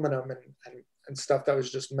 aluminum and stuff that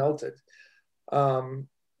was just melted. I'll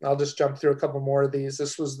just jump through a couple more of these.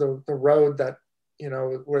 This was the road that, you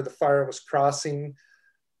know, where the fire was crossing.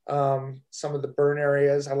 Some of the burn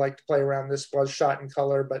areas, I like to play around. This was shot in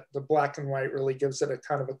color, but the black and white really gives it a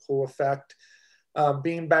kind of a cool effect.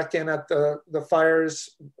 Being back in at the fires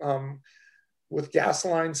with gas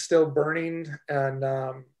lines still burning, and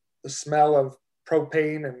the smell of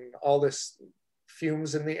propane and all this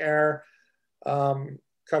fumes in the air,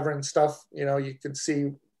 covering stuff, you know, you could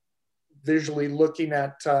see visually looking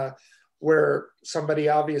at where somebody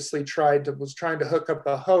obviously was trying to hook up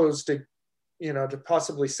a hose to, you know, to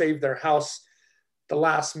possibly save their house the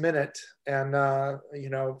last minute, and you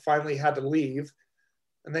know, finally had to leave.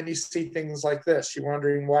 And then you see things like this. You're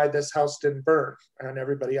wondering why this house didn't burn and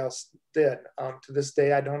everybody else did. To this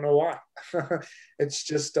day, I don't know why. It's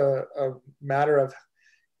just a matter of,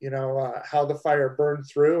 you know, how the fire burned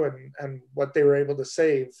through and what they were able to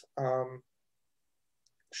save.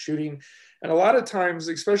 Shooting. And a lot of times,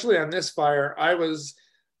 especially on this fire, I was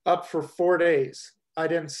up for 4 days. I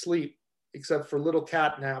didn't sleep except for little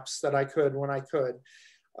cat naps that I could when I could.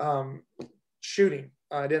 Shooting.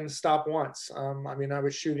 I didn't stop once. I mean, I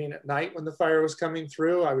was shooting at night when the fire was coming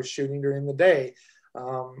through. I was shooting during the day.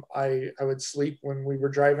 I would sleep when we were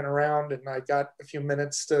driving around, and I got a few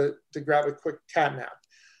minutes to grab a quick cat nap.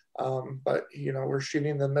 But, you know, we're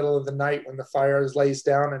shooting in the middle of the night when the fire lays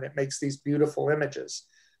down, and it makes these beautiful images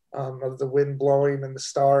of the wind blowing and the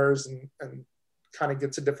stars, and kind of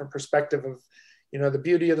gets a different perspective of, you know, the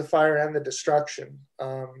beauty of the fire and the destruction.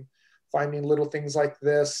 Finding little things like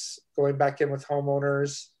this, going back in with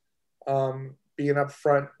homeowners, being up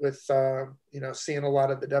front with, you know, seeing a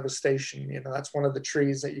lot of the devastation. You know, that's one of the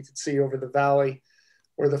trees that you could see over the valley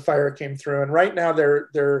where the fire came through. And right now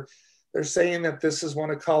they're saying that this is one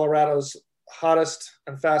of Colorado's hottest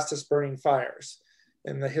and fastest burning fires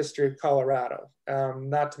in the history of Colorado.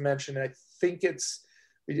 Not to mention, I think it's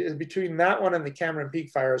between that one and the Cameron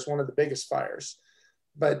Peak fire is one of the biggest fires.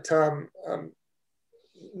 But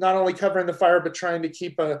not only covering the fire, but trying to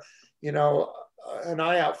keep an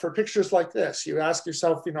eye out for pictures like this. You ask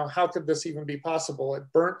yourself, how could this even be possible? It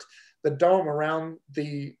burnt the dome around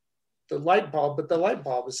the light bulb, but the light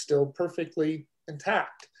bulb is still perfectly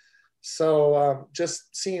intact. So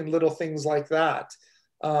just seeing little things like that,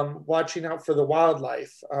 watching out for the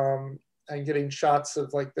wildlife, and getting shots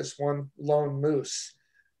of like this one lone moose,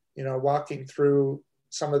 walking through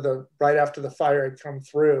right after the fire had come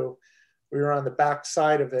through. We were on the back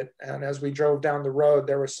side of it. And as we drove down the road,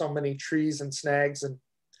 there were so many trees and snags and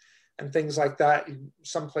things like that.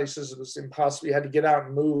 Some places it was impossible. You had to get out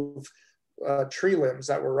and move tree limbs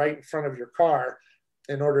that were right in front of your car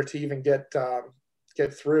in order to even get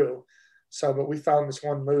through. So, but we found this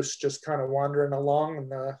one moose just kind of wandering along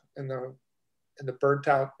in the burnt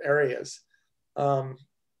out areas.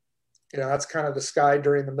 That's kind of the sky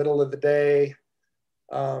during the middle of the day.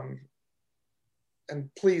 And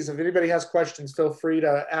please, if anybody has questions, feel free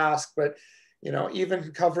to ask. But,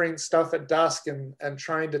 even covering stuff at dusk and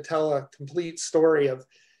trying to tell a complete story of,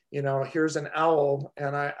 here's an owl.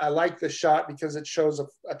 And I like this shot because it shows a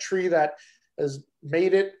tree that has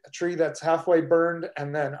made it, a tree that's halfway burned,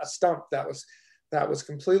 and then a stump that was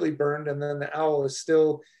completely burned. And then the owl is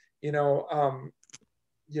still, getting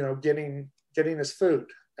his food,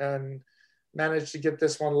 and managed to get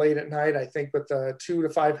this one late at night, I think with the 2 to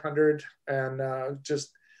 500, and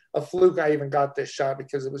just a fluke. I even got this shot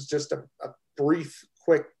because it was just a brief,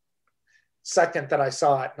 quick second that I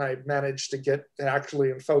saw it, and I managed to get it actually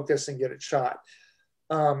in focus and get it shot.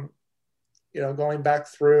 Going back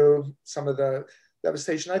through some of the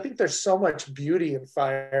devastation, I think there's so much beauty in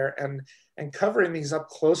fire, and covering these up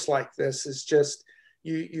close like this is just,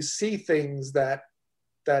 you see things that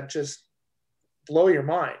just blow your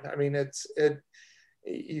mind. I mean,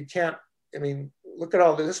 you can't, look at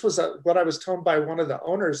all this. This was what I was told by one of the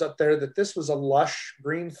owners up there, that this was a lush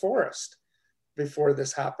green forest before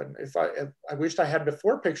this happened. I wished I had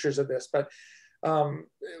before pictures of this, but it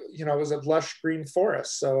was a lush green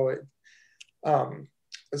forest. So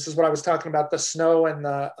this is what I was talking about, the snow and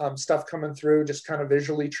the stuff coming through, just kind of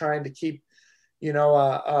visually trying to keep, an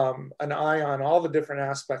eye on all the different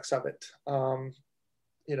aspects of it. From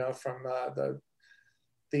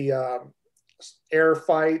the air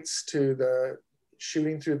fights to the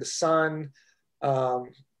shooting through the sun,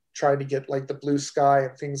 trying to get like the blue sky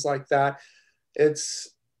and things like that.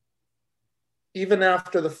 It's even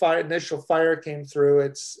after the initial fire came through,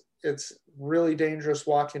 it's really dangerous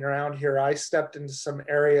walking around here. I stepped into some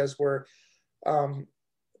areas where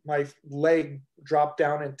my leg dropped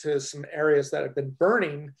down into some areas that had been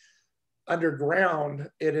burning underground.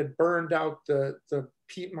 It had burned out the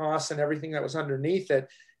peat moss and everything that was underneath it.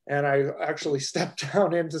 And I actually stepped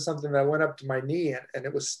down into something that went up to my knee, and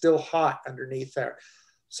it was still hot underneath there.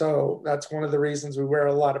 So that's one of the reasons we wear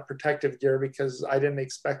a lot of protective gear, because I didn't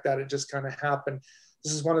expect that. It just kind of happened.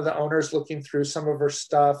 This is one of the owners looking through some of her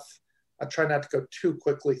stuff. I try not to go too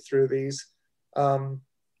quickly through these, but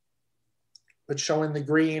showing the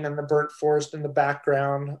green and the burnt forest in the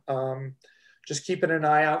background. Just keeping an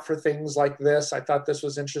eye out for things like this. I thought this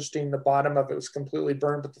was interesting. The bottom of it was completely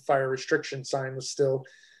burned, but the fire restriction sign was still,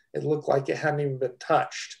 it looked like it hadn't even been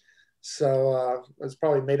touched. So it was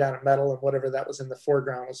probably made out of metal, and whatever that was in the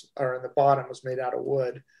foreground or in the bottom was made out of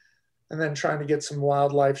wood. And then trying to get some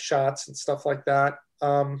wildlife shots and stuff like that.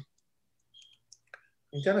 I'm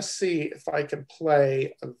gonna see if I can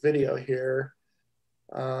play a video here.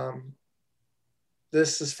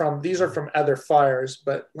 These are from other fires,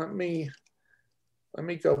 but let me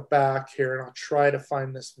go back here and I'll try to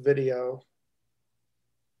find this video.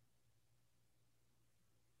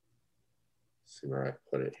 See where I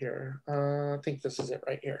put it here. I think this is it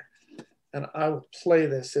right here. And I will play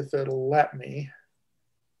this if it'll let me.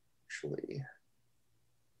 Actually,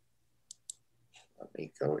 let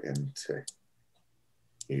me go into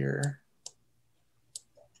here.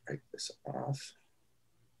 Break this off.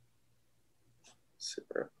 Let's see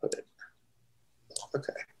where I put it.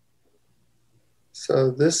 Okay. So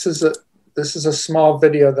this is a small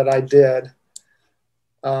video that I did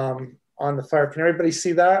on the fire. Can everybody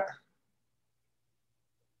see that?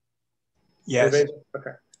 Yes.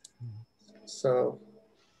 Okay. So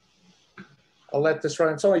I'll let this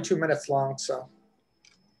run. It's only 2 minutes long, so.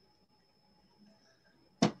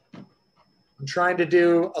 I'm trying to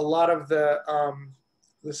do a lot of the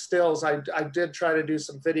stills. I did try to do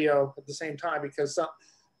some video at the same time because,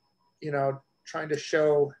 trying to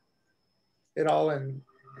show it all in.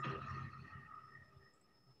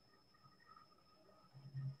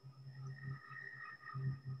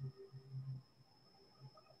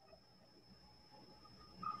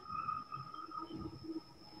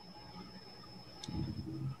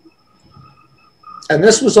 And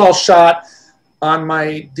this was all shot on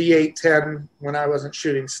my D810 when I wasn't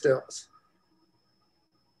shooting stills.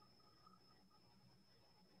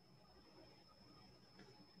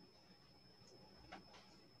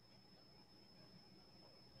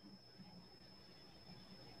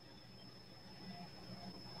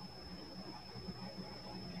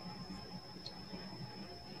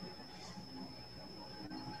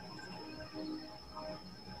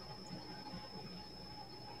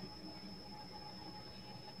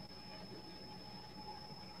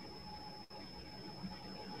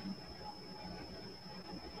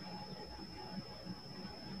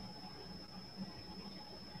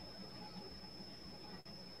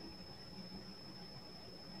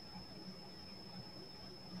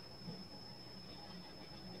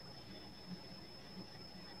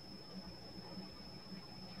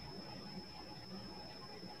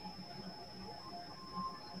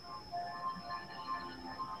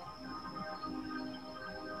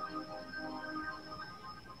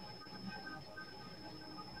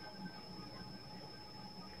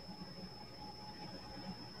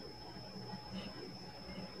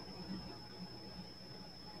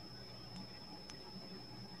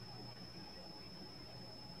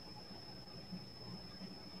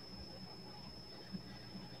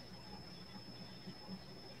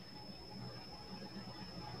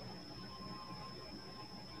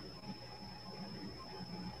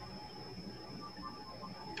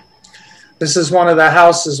 This is one of the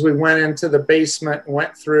houses. We went into the basement and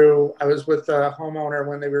went through. I was with the homeowner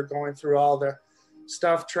when they were going through all the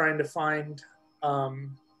stuff, trying to find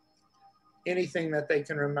anything that they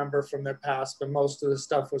can remember from their past, but most of the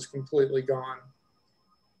stuff was completely gone.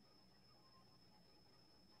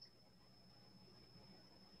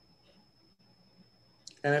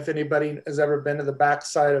 And if anybody has ever been to the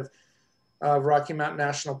backside of Rocky Mountain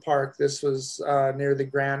National Park, this was near the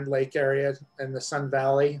Grand Lake area in the Sun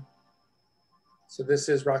Valley. So this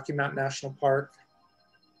is Rocky Mountain National Park.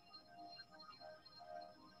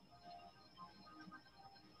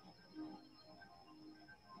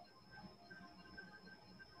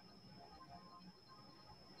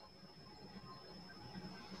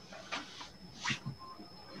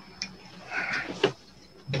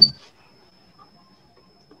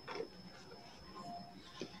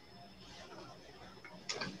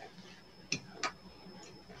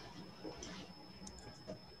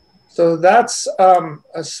 So that's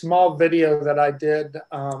a small video that I did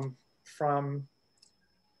from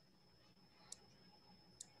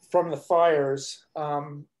the fires.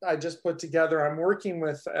 I just put together. I'm working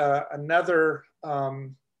with another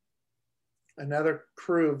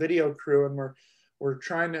crew, video crew, and we're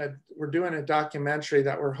doing a documentary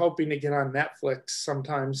that we're hoping to get on Netflix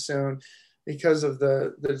sometime soon because of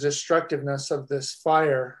the destructiveness of this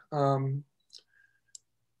fire.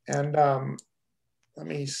 Let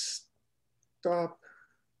me stop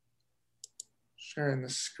sharing the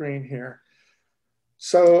screen here.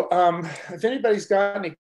 So if anybody's got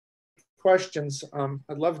any questions,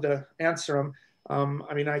 I'd love to answer them.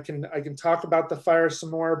 I mean, I can talk about the fire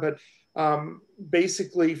some more, but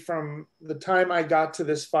basically from the time I got to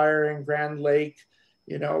this fire in Grand Lake,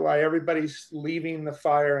 you know, everybody's leaving the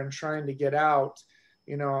fire and trying to get out.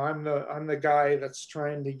 You know, I'm the guy that's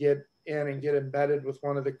trying to get in and get embedded with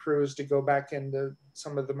one of the crews to go back into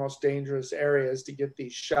some of the most dangerous areas to get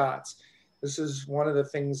these shots. This is one of the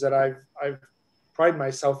things that I've pride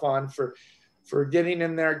myself on for getting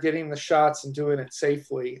in there, getting the shots and doing it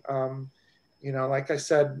safely. You know, like I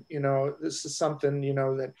said, you know, this is something, you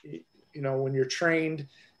know, that, you know, when you're trained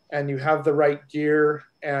and you have the right gear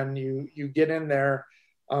and you get in there,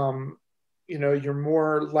 you know, you're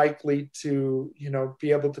more likely to, you know,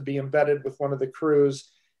 be able to be embedded with one of the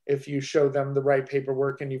crews if you show them the right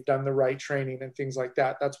paperwork and you've done the right training and things like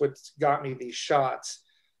that. That's what's got me these shots.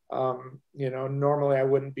 You know, normally I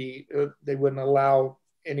wouldn't be, they wouldn't allow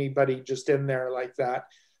anybody just in there like that.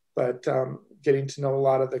 But getting to know a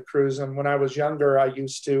lot of the crews. And when I was younger, I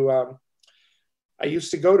used to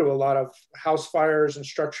go to a lot of house fires and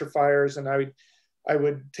structure fires, and I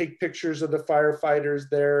would take pictures of the firefighters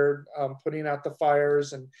there, putting out the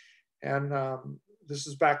fires, and this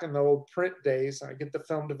is back in the old print days. I'd get the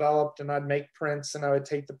film developed and I'd make prints, and I would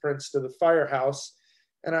take the prints to the firehouse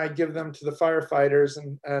and I'd give them to the firefighters,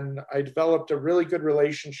 and I developed a really good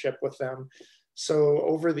relationship with them. So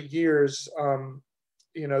over the years,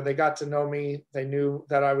 you know, they got to know me. They knew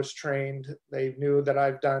that I was trained. They knew that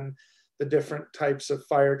I've done the different types of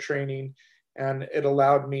fire training, and it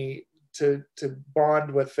allowed me to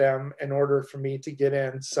bond with them in order for me to get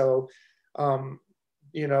in. So,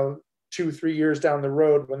 you know, 2-3 years down the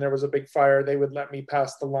road, when there was a big fire, they would let me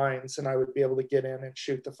pass the lines and I would be able to get in and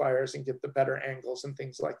shoot the fires and get the better angles and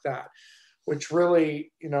things like that, which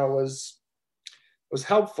really, was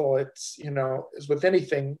helpful. It's, as with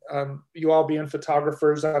anything, you all being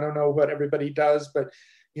photographers, I don't know what everybody does, but,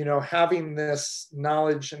 having this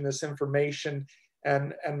knowledge and this information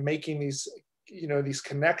and making these, these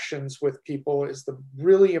connections with people is the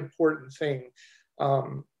really important thing.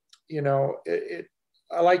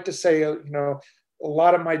 I like to say, a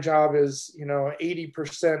lot of my job is,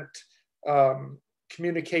 80%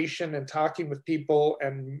 communication and talking with people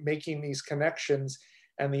and making these connections,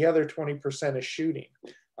 and the other 20% is shooting.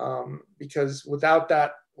 Because without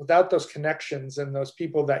those connections and those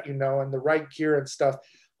people that and the right gear and stuff,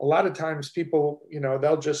 a lot of times people,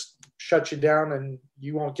 they'll just shut you down and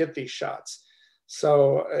you won't get these shots.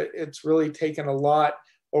 So it's really taken a lot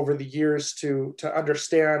over the years to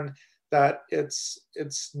understand that it's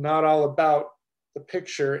not all about the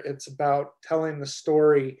picture, it's about telling the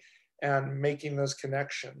story and making those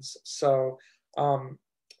connections. So,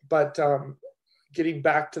 getting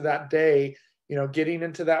back to that day, getting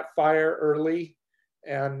into that fire early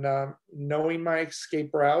and knowing my escape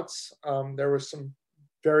routes, there was some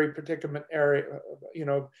very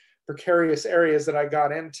precarious areas that I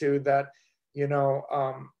got into that,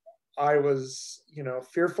 I was,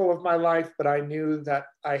 fearful of my life, but I knew that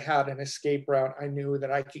I had an escape route. I knew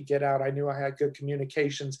that I could get out. I knew I had good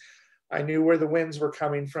communications. I knew where the winds were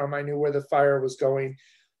coming from. I knew where the fire was going.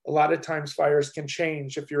 A lot of times fires can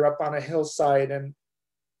change. If you're up on a hillside and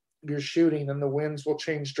you're shooting and the winds will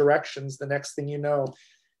change directions, the next thing you know,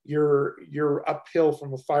 you're uphill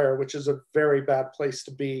from a fire, which is a very bad place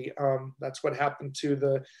to be. That's what happened to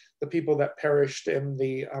the people that perished in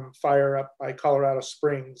the fire up by Colorado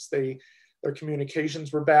Springs. Their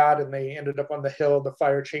communications were bad and they ended up on the hill. The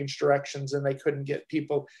fire changed directions and they couldn't get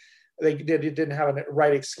people. It didn't have a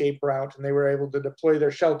right escape route, and they were able to deploy their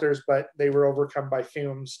shelters, but they were overcome by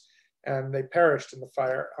fumes and they perished in the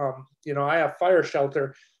fire. I have fire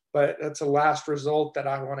shelter, but that's a last result that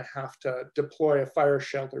I want to have to deploy a fire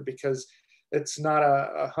shelter, because it's not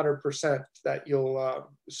 100% that you'll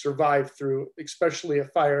survive through, especially a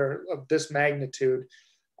fire of this magnitude.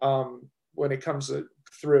 When it comes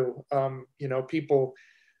through, people,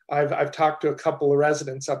 I've talked to a couple of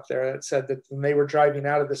residents up there that said that when they were driving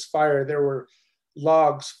out of this fire, there were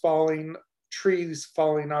logs falling, trees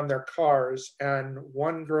falling on their cars. And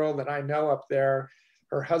one girl that I know up there,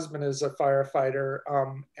 her husband is a firefighter,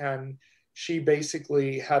 and she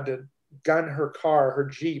basically had to gun her car, her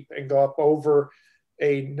Jeep, and go up over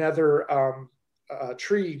another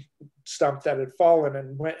tree stump that had fallen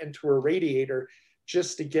and went into her radiator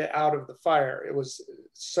just to get out of the fire. It was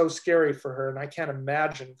so scary for her, and I can't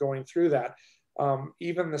imagine going through that.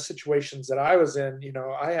 Even the situations that I was in,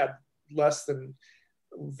 I had less than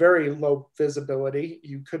very low visibility.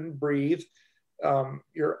 You couldn't breathe.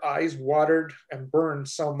 Your eyes watered and burned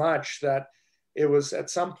so much that it was, at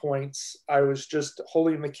some points, I was just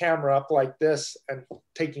holding the camera up like this and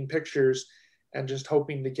taking pictures and just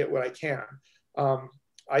hoping to get what I can.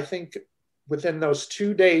 I think within those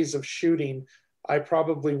 2 days of shooting, I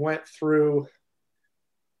probably went through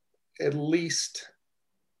at least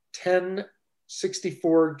 10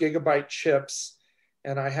 64 gigabyte chips.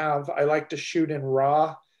 And I like to shoot in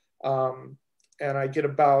RAW. And I get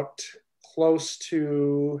about close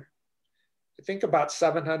to, I think about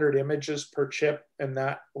 700 images per chip in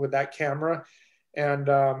that, with that camera. And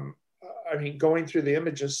going through the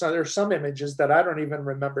images, so there's some images that I don't even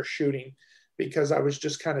remember shooting because I was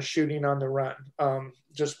just kind of shooting on the run,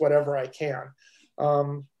 just whatever I can.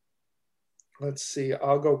 Let's see,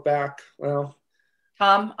 I'll go back. Well,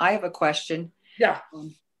 Tom, I have a question. Yeah.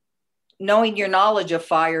 Knowing your knowledge of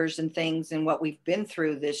fires and things and what we've been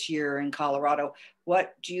through this year in Colorado,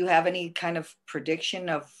 do you have any kind of prediction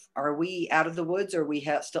of, are we out of the woods, or we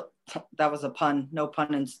have still, that was a pun, no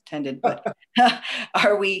pun intended, but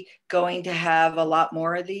are we going to have a lot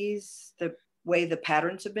more of these, the way the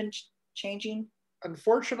patterns have been changing?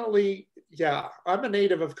 Unfortunately, yeah. I'm a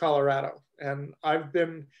native of Colorado, and I've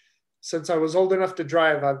been, since I was old enough to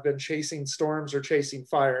drive, I've been chasing storms or chasing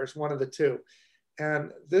fires, one of the two.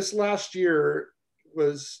 And this last year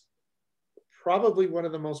was probably one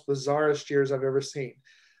of the most bizarrest years I've ever seen.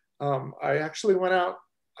 I actually went out,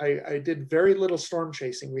 I did very little storm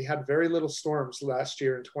chasing. We had very little storms last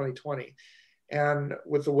year in 2020. And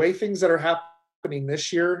with the way things that are happening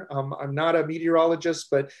this year, I'm not a meteorologist,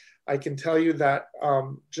 but I can tell you that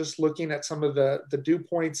just looking at some of the dew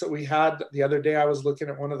points that we had the other day, I was looking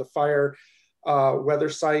at one of the fire weather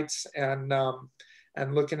sites and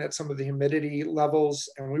looking at some of the humidity levels,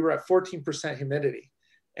 and we were at 14% humidity.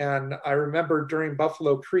 And I remember during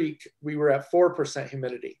Buffalo Creek, we were at 4%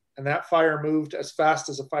 humidity, and that fire moved as fast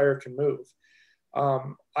as a fire can move.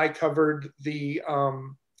 I covered the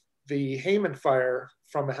Hayman fire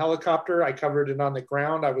from a helicopter. I covered it on the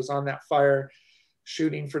ground. I was on that fire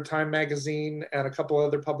shooting for Time Magazine and a couple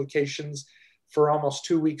other publications for almost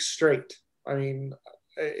 2 weeks straight. I mean,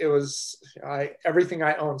 it was, everything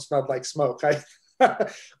I owned smelled like smoke.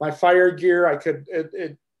 My fire gear,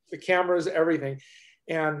 the cameras, everything.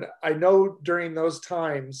 And I know during those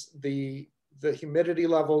times, the humidity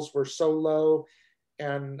levels were so low.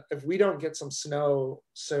 And if we don't get some snow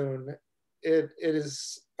soon,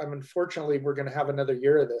 unfortunately, we're going to have another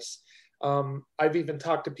year of this. I've even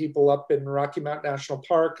talked to people up in Rocky Mountain National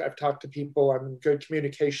Park. I've talked to people, I'm in good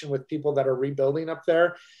communication with people that are rebuilding up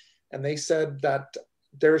there. And they said that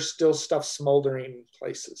there's still stuff smoldering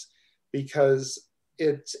places because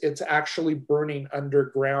it's actually burning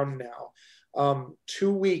underground now.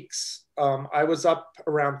 2 weeks, I was up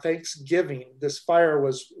around Thanksgiving. This fire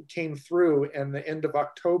came through in the end of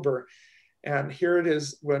October. And here it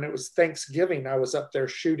is, when it was Thanksgiving, I was up there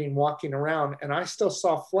shooting, walking around, and I still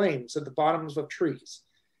saw flames at the bottoms of trees.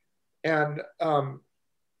 And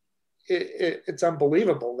it's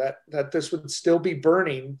unbelievable that this would still be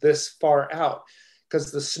burning this far out,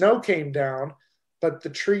 because the snow came down, but the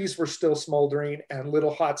trees were still smoldering and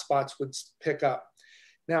little hot spots would pick up.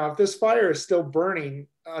 Now, if this fire is still burning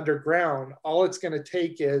underground, all it's going to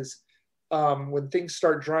take is when things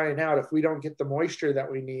start drying out, if we don't get the moisture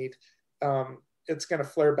that we need, it's going to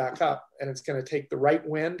flare back up, and it's going to take the right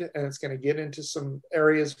wind, and it's going to get into some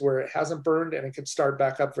areas where it hasn't burned, and it could start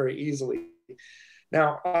back up very easily.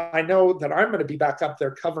 Now, I know that I'm going to be back up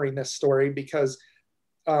there covering this story because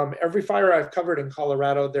every fire I've covered in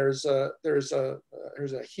Colorado, there's a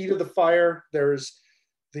heat of the fire, there's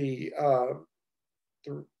the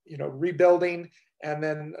rebuilding, and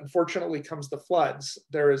then unfortunately comes the floods.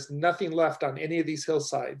 There is nothing left on any of these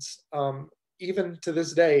hillsides. Even to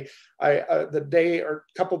this day, the day or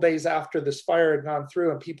couple days after this fire had gone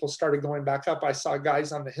through and people started going back up, I saw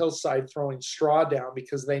guys on the hillside throwing straw down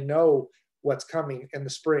because they know what's coming in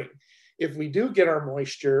the spring. If we do get our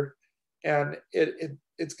moisture, and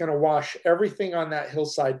it's going to wash everything on that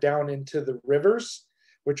hillside down into the rivers,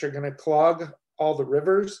 which are going to clog all the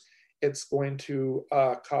rivers. It's going to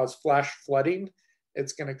cause flash flooding.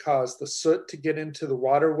 It's going to cause the soot to get into the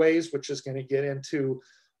waterways, which is going to get into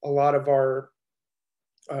a lot of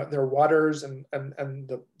their waters and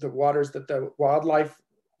the waters that the wildlife,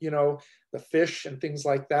 the fish and things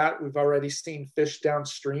like that. We've already seen fish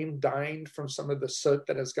downstream dying from some of the soot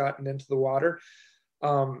that has gotten into the water.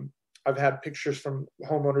 I've had pictures from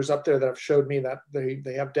homeowners up there that have showed me that they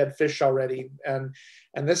have dead fish already, and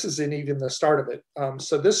this isn't even the start of it.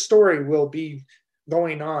 So this story will be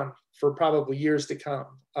going on for probably years to come.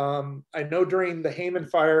 I know during the Hayman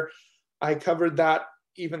fire, I covered that.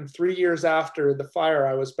 Even 3 years after the fire,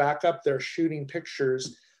 I was back up there shooting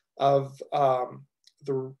pictures of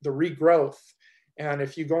the regrowth. And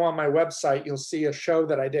if you go on my website, you'll see a show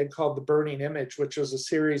that I did called The Burning Image, which was a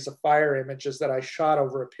series of fire images that I shot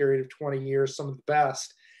over a period of 20 years, some of the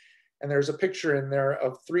best. And there's a picture in there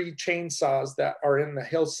of 3 chainsaws that are in the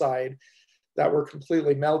hillside that were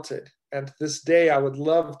completely melted. And to this day, I would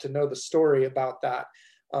love to know the story about that.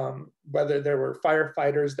 Whether there were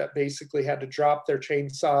firefighters that basically had to drop their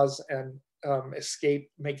chainsaws and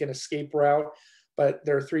make an escape route. But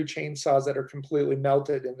there are 3 chainsaws that are completely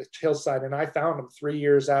melted in the hillside. And I found them 3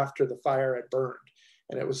 years after the fire had burned,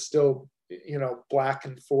 and it was still,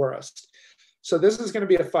 blackened forest. So this is going to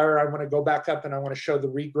be a fire I want to go back up, and I want to show the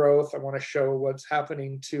regrowth. I want to show what's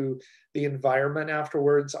happening to the environment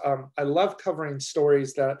afterwards. I love covering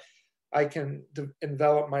stories that I can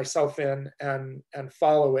envelop myself in and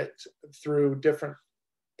follow it through different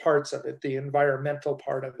parts of it, the environmental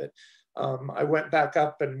part of it. I went back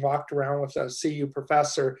up and walked around with a CU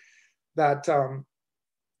professor that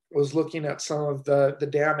was looking at some of the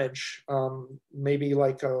damage, maybe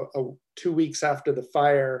like 2 weeks after the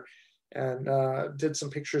fire, and did some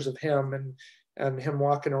pictures of him and him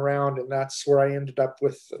walking around. And that's where I ended up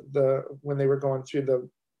with when they were going through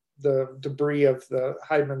the debris of the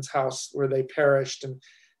Heidman's house where they perished,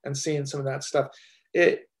 and seeing some of that stuff.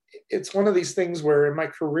 It's one of these things where in my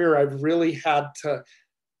career, I've really had to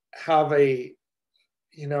have a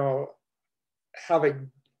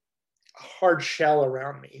hard shell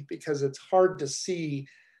around me, because it's hard to see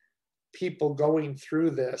people going through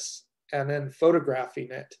this and then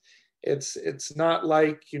photographing it. It's not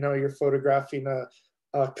like, you're photographing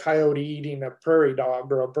a coyote eating a prairie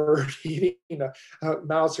dog or a bird eating a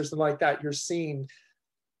mouse or something like that. You're seeing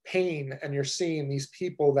pain, and you're seeing these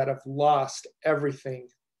people that have lost everything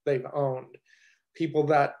they've owned. People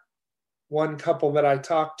that, one couple that I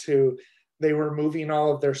talked to, they were moving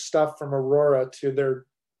all of their stuff from Aurora to their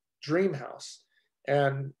dream house.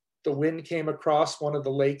 And the wind came across one of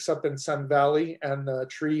the lakes up in Sun Valley, and the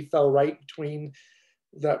tree fell right between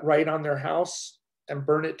that, right on their house, and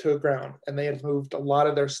burned it to the ground. And they had moved a lot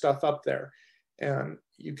of their stuff up there. And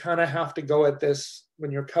you kind of have to go at this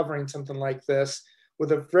when you're covering something like this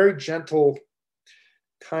with a very gentle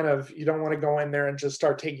kind of, you don't want to go in there and just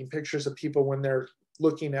start taking pictures of people when they're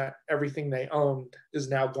looking at everything they owned is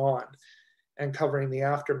now gone and covering the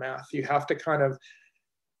aftermath. You have to kind of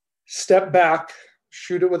step back,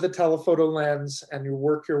 shoot it with a telephoto lens, and you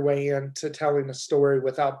work your way into telling a story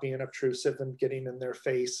without being obtrusive and getting in their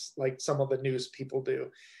face like some of the news people do.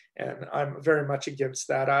 And I'm very much against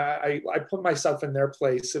that. I put myself in their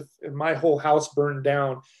place. If my whole house burned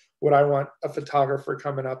down, would I want a photographer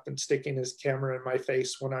coming up and sticking his camera in my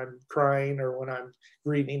face when I'm crying or when I'm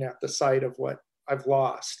grieving at the sight of what I've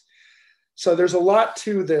lost? So there's a lot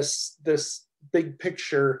to this big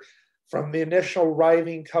picture, from the initial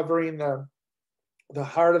arriving, covering the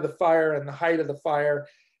heart of the fire and the height of the fire,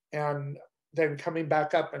 and then coming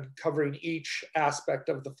back up and covering each aspect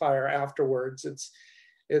of the fire afterwards.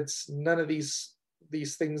 It's none of these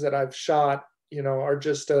things that I've shot, you know, are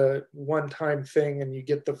just a one-time thing and you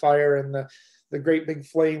get the fire and the great big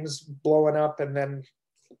flames blowing up and then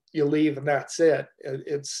you leave and that's it.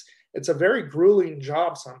 It's a very grueling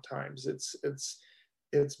job sometimes. It's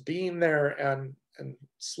being there and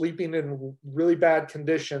sleeping in really bad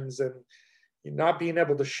conditions and not being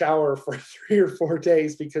able to shower for 3 or 4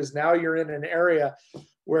 days because now you're in an area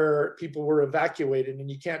where people were evacuated and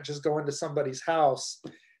you can't just go into somebody's house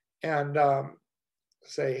and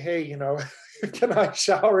say, hey, you know, can I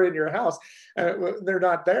shower in your house? They're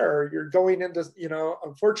not there. You're going into, you know,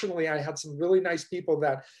 unfortunately, I had some really nice people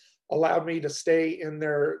that allowed me to stay in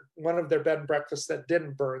one of their bed and breakfasts that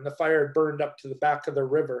didn't burn. The fire had burned up to the back of the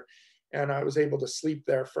river, and I was able to sleep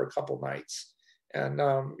there for a couple nights. And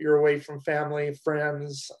you're away from family,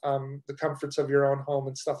 friends, the comforts of your own home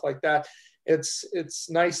and stuff like that. It's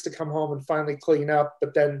nice to come home and finally clean up,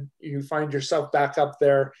 but then you find yourself back up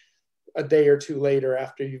there a day or two later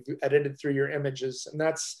after you've edited through your images. And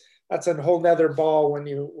that's a whole nother ball when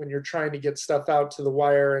you're trying to get stuff out to the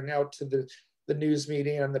wire and out to the news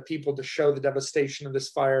media and the people to show the devastation of this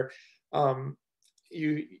fire.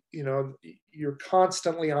 You're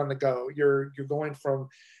constantly on the go. You're going from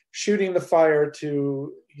shooting the fire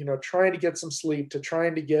to, you know, trying to get some sleep, to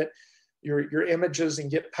trying to get your images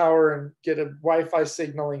and get power and get a Wi-Fi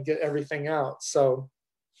signal and get everything out. So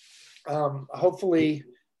hopefully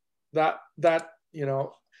that you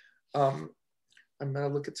know, I'm gonna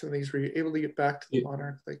look at some of these. Were you able to get back to the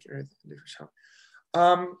monarch? Like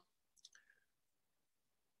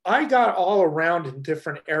I got all around in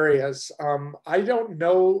different areas. I don't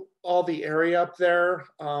know all the area up there.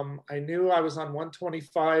 I knew I was on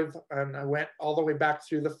 125 and I went all the way back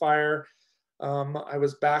through the fire. I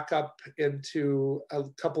was back up into a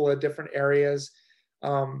couple of different areas.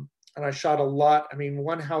 And I shot a lot. I mean,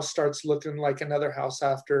 one house starts looking like another house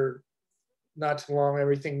after not too long.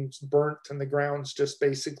 Everything's burnt and the ground's just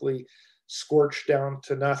basically scorched down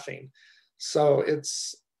to nothing. So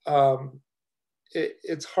it's hard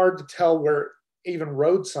to tell where even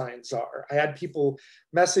road signs are. I had people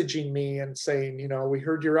messaging me and saying, you know, we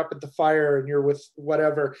heard you're up at the fire and you're with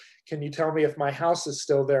whatever. Can you tell me if my house is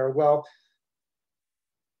still there? Well,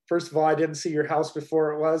 first of all, I didn't see your house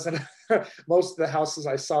before it was. And most of the houses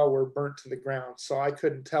I saw were burnt to the ground. So I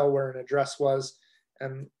couldn't tell where an address was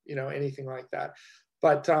and, you know, anything like that.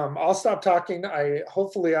 But I'll stop talking.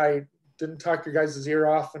 Hopefully I didn't talk your guys' ear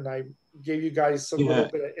off and I gave you guys a little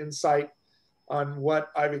bit of insight on what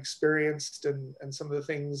I've experienced and some of the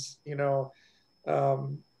things, the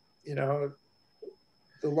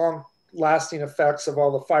long lasting effects of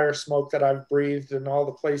all the fire smoke that I've breathed and all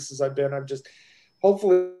the places I've been.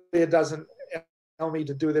 Hopefully it doesn't tell me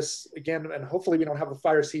to do this again. And hopefully we don't have a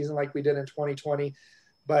fire season like we did in 2020,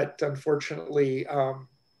 but unfortunately,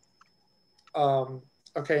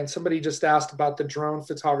 okay. And somebody just asked about the drone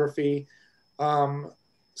photography. I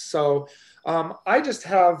just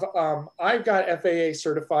have, I've got FAA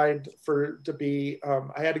certified I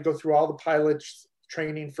had to go through all the pilot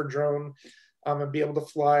training for drone and be able to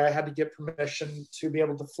fly. I had to get permission to be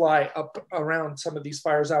able to fly up around some of these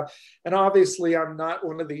fires out. And obviously I'm not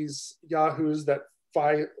one of these yahoos that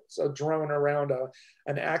flies a drone around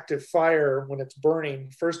an active fire when it's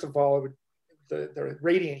burning. First of all, the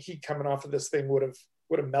radiant heat coming off of this thing would have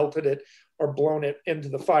melted it or blown it into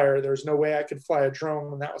the fire. There's no way I could fly a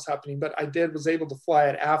drone when that was happening, but I was able to fly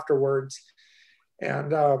it afterwards.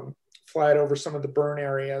 And fly it over some of the burn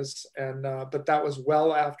areas. And but that was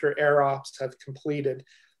well after air ops have completed.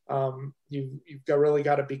 You've really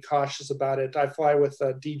got to be cautious about it. I fly with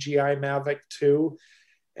a DJI Mavic 2,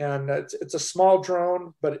 and it's a small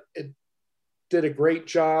drone, but it did a great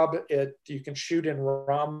job. You can shoot in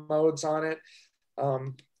ROM modes on it.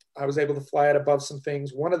 I was able to fly it above some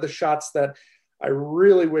things. One of the shots that I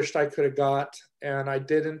really wished I could have got, and I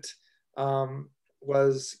didn't,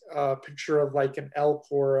 was a picture of like an elk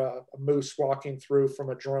or a moose walking through from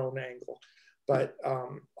a drone angle. But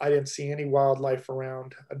I didn't see any wildlife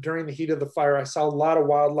around. During the heat of the fire, I saw a lot of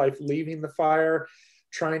wildlife leaving the fire,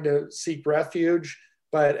 trying to seek refuge.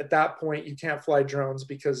 But at that point, you can't fly drones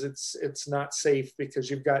because it's not safe, because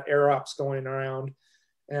you've got air ops going around,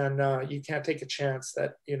 and you can't take a chance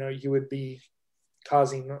that you would be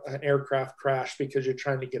causing an aircraft crash because you're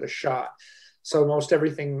trying to get a shot. So most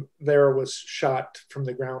everything there was shot from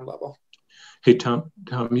the ground level. Hey, Tom,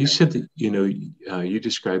 you said that, you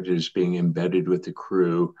described it as being embedded with the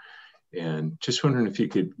crew, and just wondering if you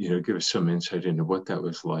could, give us some insight into what that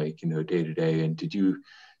was like, day to day. And did you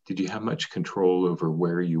have much control over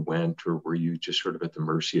where you went, or were you just sort of at the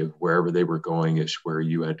mercy of wherever they were going is where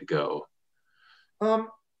you had to go?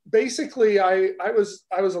 Basically, I was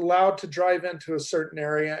allowed to drive into a certain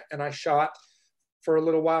area, and I shot for a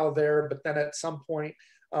little while there. But then at some point,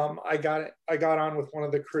 I got on with one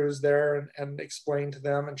of the crews there and explained to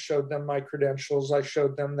them and showed them my credentials. I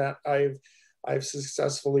showed them that I've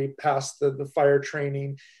successfully passed the fire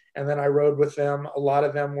training, and then I rode with them. A lot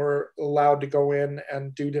of them were allowed to go in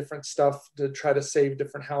and do different stuff to try to save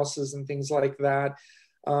different houses and things like that.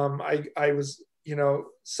 I was,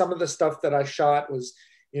 some of the stuff that I shot was,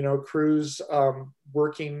 crews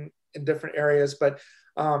working in different areas, but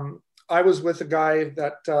I was with a guy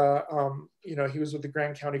that, he was with the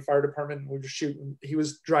Grand County Fire Department, and we were shooting. He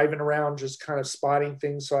was driving around just kind of spotting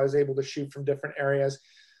things, so I was able to shoot from different areas.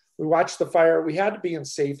 We watched the fire. We had to be in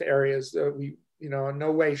safe areas. In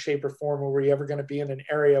no way, shape, or form were we ever going to be in an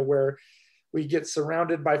area where we get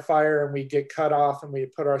surrounded by fire and we get cut off and we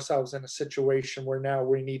put ourselves in a situation where now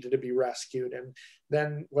we needed to be rescued. And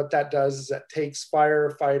then what that does is that takes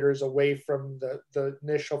firefighters away from the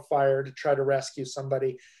initial fire to try to rescue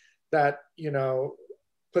somebody that,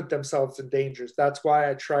 put themselves in dangers. That's why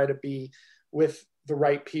I try to be with the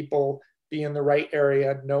right people, be in the right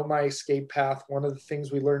area, know my escape path. One of the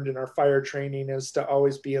things we learned in our fire training is to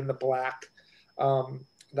always be in the black.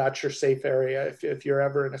 That's your safe area. If you're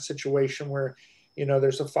ever in a situation where,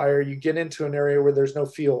 there's a fire, you get into an area where there's no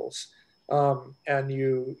fuels, and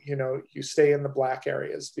you stay in the black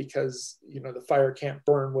areas because, the fire can't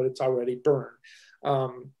burn what it's already burned.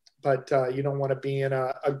 But you don't want to be in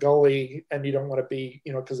a gully, and you don't want to be,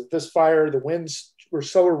 because of this fire, the winds were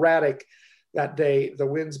so erratic that day. The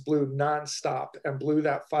winds blew nonstop and blew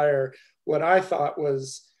that fire. What I thought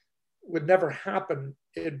would never happen,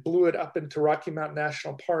 it blew it up into Rocky Mountain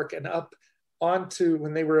National Park and up onto,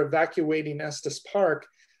 when they were evacuating Estes Park,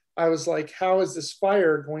 I was like, how is this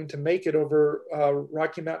fire going to make it over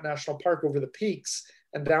Rocky Mountain National Park, over the peaks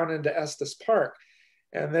and down into Estes Park?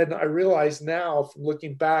 And then I realized now, from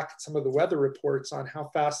looking back at some of the weather reports on how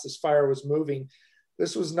fast this fire was moving,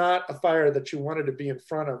 this was not a fire that you wanted to be in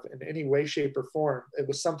front of in any way, shape, or form. It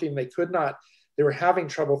was something they were having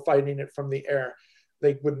trouble fighting it from the air.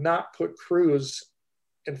 They would not put crews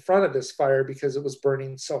in front of this fire because it was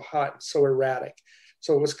burning so hot and so erratic.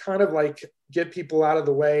 So it was kind of like, get people out of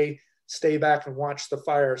the way, stay back and watch the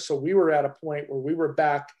fire. So we were at a point where we were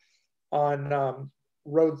back on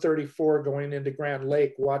Road 34 going into Grand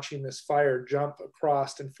Lake, watching this fire jump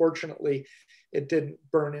across. And fortunately, it didn't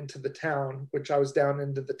burn into the town, which I was down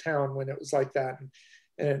into the town when it was like that.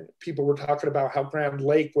 And people were talking about how Grand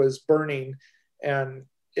Lake was burning, and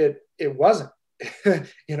it wasn't.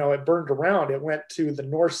 It burned around. It went to the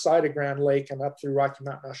north side of Grand Lake and up through Rocky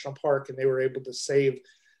Mountain National Park, and they were able to save,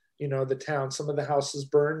 the town. Some of the houses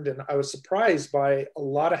burned, and I was surprised by a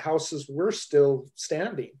lot of houses were still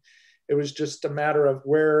standing. It was just a matter of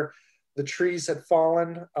where the trees had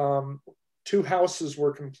fallen. 2 houses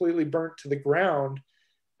were completely burnt to the ground,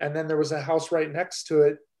 and then there was a house right next to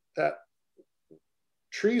it that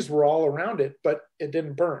trees were all around it, but it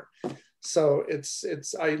didn't burn. So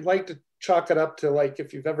I like to chalk it up to, like,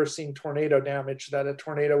 if you've ever seen tornado damage, that a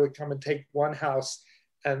tornado would come and take one house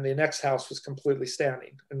and the next house was completely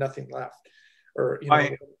standing and nothing left. Or,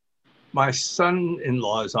 my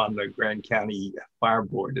son-in-law is on the Grand County Fire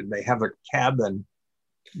Board, and they have a cabin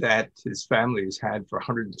that his family has had for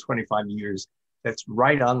 125 years that's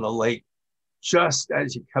right on the lake, just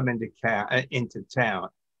as you come into town.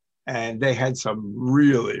 And they had some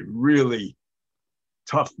really, really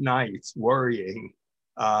tough nights worrying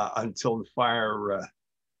until the fire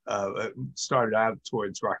started out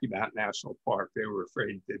towards Rocky Mountain National Park. They were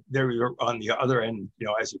afraid that they were on the other end, you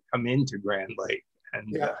know, as you come into Grand Lake,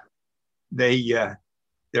 and they're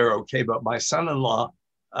okay. But my son-in-law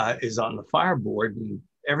is on the fire board, and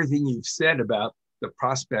everything you've said about the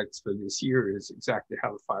prospects for this year is exactly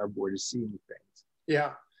how the fire board is seeing things.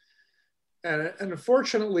 Yeah, and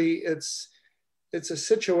unfortunately, it's a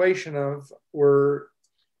situation of we're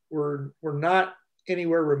not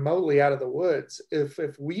anywhere remotely out of the woods. If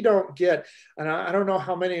we don't get, and I don't know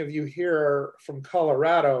how many of you here are from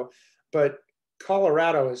Colorado, but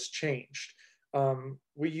Colorado has changed.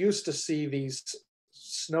 We used to see these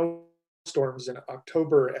snowstorms in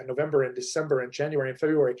October and November and December and January and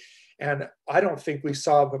February, and I don't think we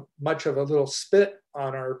saw much of a little spit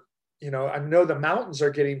on our, you know, I know the mountains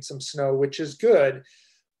are getting some snow, which is good,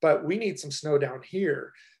 but we need some snow down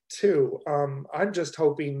here too. I'm just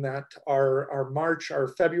hoping that our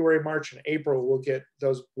February, March, and April will get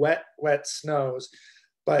those wet snows.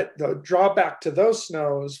 But the drawback to those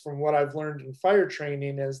snows, from what I've learned in fire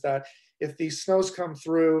training, is that if these snows come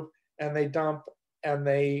through and they dump and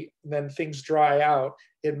then things dry out,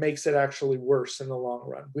 it makes it actually worse in the long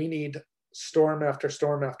run. We need storm after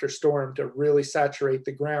storm after storm to really saturate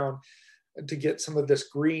the ground and to get some of this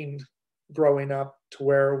green growing up to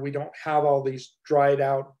where we don't have all these dried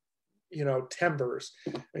out, you know, timbers.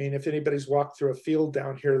 I mean, if anybody's walked through a field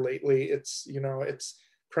down here lately, it's, you know, it's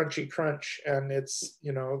crunchy crunch, and it's,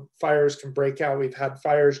 you know, fires can break out. We've had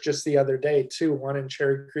fires just the other day too, one in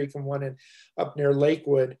Cherry Creek and one up near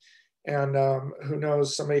Lakewood. And who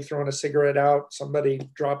knows, somebody throwing a cigarette out, somebody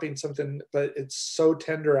dropping something, but it's so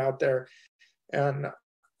tender out there. And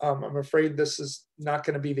I'm afraid this is not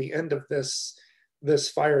going to be the end of this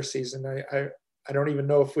fire season. I don't even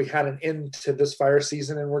know if we had an end to this fire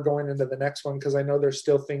season and we're going into the next one, because I know there's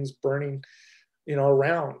still things burning, you know,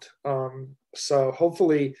 around. So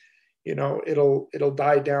hopefully, you know, it'll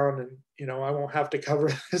die down, and, you know, I won't have to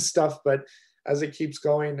cover this stuff, but as it keeps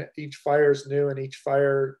going, each fire is new and each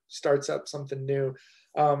fire starts up something new.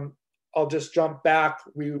 I'll just jump back.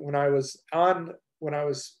 When I was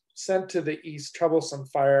sent to the East Troublesome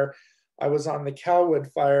Fire, I was on the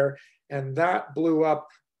Calwood Fire, and that blew up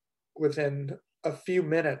within a few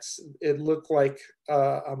minutes. It looked like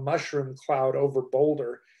a mushroom cloud over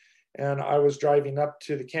Boulder. And I was driving up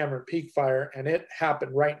to the Cameron Peak Fire, and it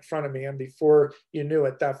happened right in front of me. And before you knew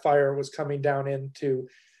it, that fire was coming down into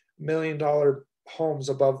 $1 million homes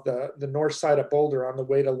above the north side of Boulder on the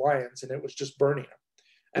way to Lyons, and it was just burning them.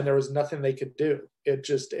 And there was nothing they could do.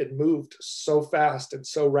 It moved so fast and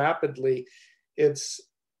so rapidly. It's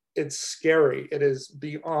scary. It is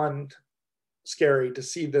beyond scary to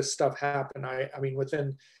see this stuff happen. I mean,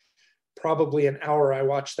 within probably an hour, I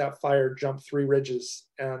watched that fire jump 3 ridges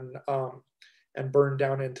and burn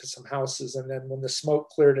down into some houses. And then when the smoke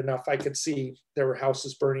cleared enough, I could see there were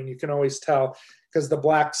houses burning. You can always tell because the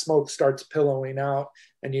black smoke starts pillowing out,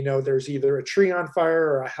 and you know there's either a tree on fire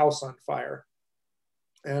or a house on fire.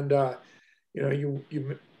 And you know,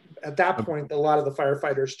 you at that point, a lot of the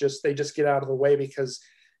firefighters just get out of the way, because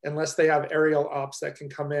unless they have aerial ops that can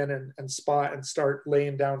come in and spot and start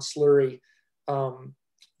laying down slurry,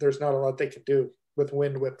 there's not a lot they can do with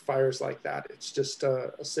wind whipped fires like that. It's just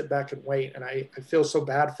a sit back and wait. And I feel so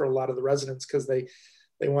bad for a lot of the residents, because they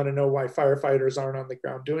want to know why firefighters aren't on the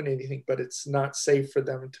ground doing anything, but it's not safe for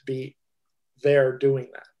them to be there doing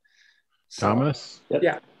that. So, Thomas?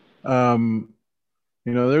 Yeah.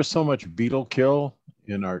 You know, there's so much beetle kill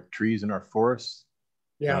in our trees and our forests.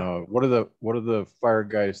 Yeah. What do the fire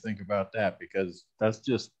guys think about that? Because that's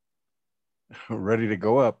just ready to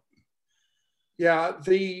go up. Yeah,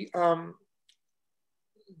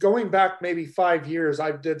 going back maybe 5 years,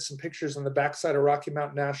 I did some pictures on the backside of Rocky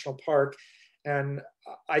Mountain National Park, and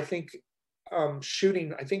I think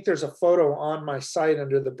I think there's a photo on my site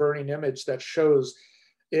under the burning image that shows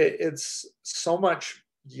it's so much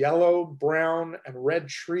yellow, brown, and red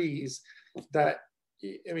trees that,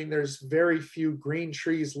 I mean, there's very few green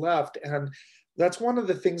trees left. And that's one of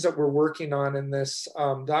the things that we're working on in this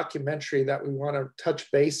documentary that we want to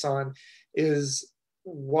touch base on, is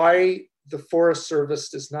why the Forest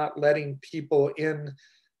Service is not letting people in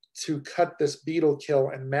to cut this beetle kill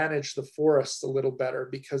and manage the forests a little better.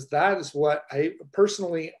 Because that is what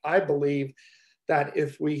I believe, that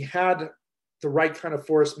if we had the right kind of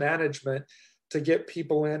forest management to get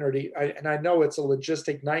people in, and I know it's a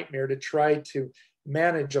logistic nightmare to try to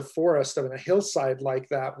manage a forest on a hillside like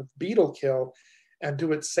that with beetle kill and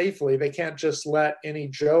do it safely. They can't just let any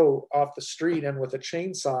Joe off the street in with a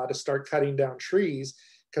chainsaw to start cutting down trees,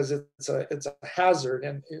 because it's a hazard,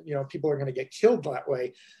 and you know, people are going to get killed that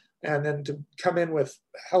way. And then to come in with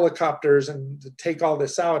helicopters and to take all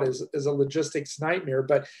this out is a logistics nightmare.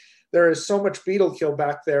 But there is so much beetle kill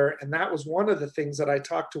back there. And that was one of the things that I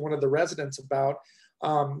talked to one of the residents about,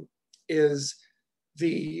 is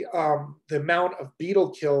the amount of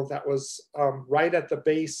beetle kill that was right at the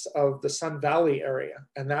base of the Sun Valley area.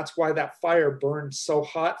 And that's why that fire burned so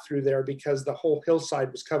hot through there, because the whole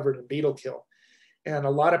hillside was covered in beetle kill. And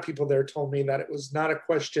a lot of people there told me that it was not a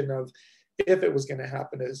question of if it was going to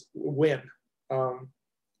happen, is when.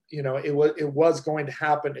 You know, it was going to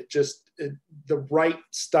happen. It just, the right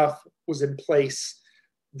stuff was in place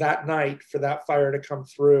that night for that fire to come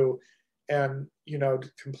through and, you know,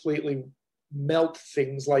 to completely melt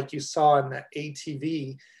things like you saw in that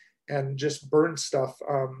ATV and just burn stuff.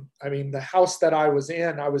 I mean, the house that I was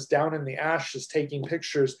in, I was down in the ashes taking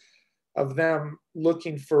pictures of them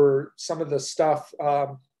looking for some of the stuff.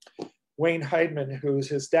 Wayne Heidman, who's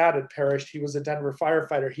his dad had perished, he was a Denver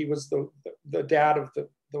firefighter. He was the dad of the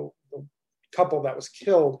couple that was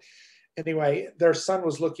killed. Anyway, their son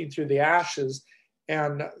was looking through the ashes,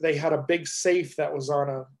 and they had a big safe that was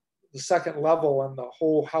on the second level, and the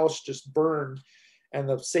whole house just burned, and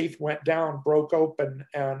the safe went down, broke open,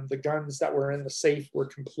 and the guns that were in the safe were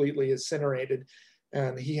completely incinerated.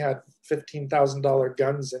 And he had $15,000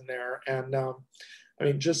 guns in there. And I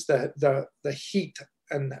mean, just the heat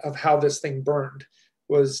and of how this thing burned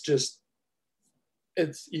was just,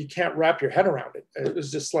 you can't wrap your head around it. It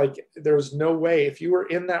was just like, there was no way, if you were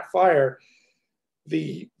in that fire,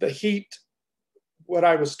 the heat, what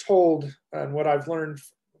I was told and what I've learned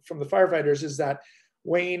from the firefighters is that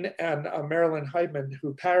Wayne and Marilyn Heidman,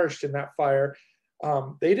 who perished in that fire,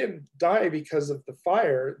 they didn't die because of the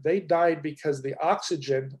fire. They died because the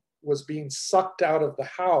oxygen was being sucked out of the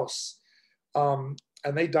house.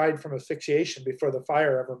 And they died from asphyxiation before the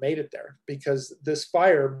fire ever made it there, because this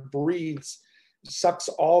fire sucks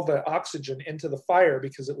all the oxygen into the fire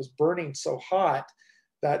because it was burning so hot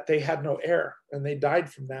that they had no air, and they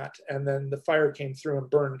died from that. And then the fire came through and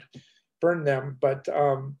burned them. But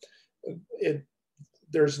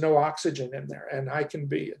there's no oxygen in there. And I can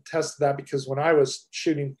attest to that, because when I was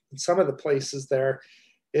shooting in some of the places there,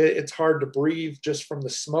 it's hard to breathe just from the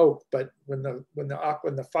smoke. But when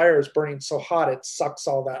the fire is burning so hot, it sucks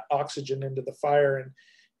all that oxygen into the fire,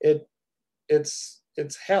 and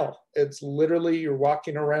it's hell. It's literally, you're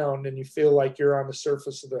walking around and you feel like you're on the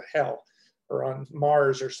surface of the hell, or on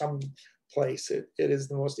Mars or some place. It is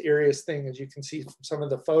the most eeriest thing, as you can see from some of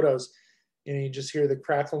the photos. You know, you just hear the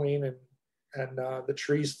crackling and the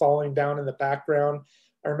trees falling down in the background.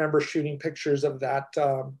 I remember shooting pictures of that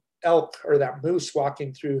elk or that moose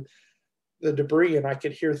walking through the debris, and I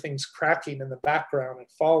could hear things cracking in the background and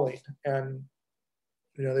falling. And,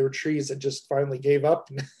 you know, there were trees that just finally gave up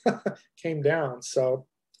and came down. So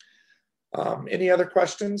any other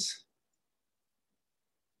questions?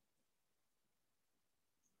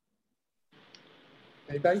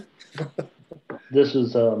 Anybody? This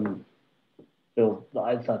is, you know,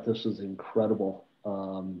 I thought this was incredible.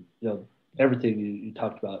 You know, everything you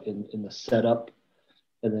talked about in the setup,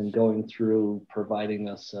 and then going through providing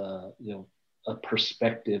us, you know, a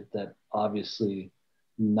perspective that obviously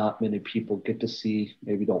not many people get to see,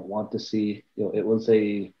 maybe don't want to see. You know, it was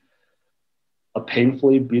a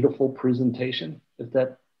painfully beautiful presentation, if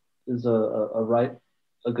that is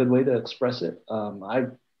a good way to express it. You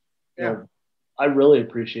know, I really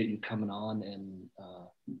appreciate you coming on and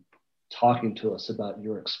talking to us about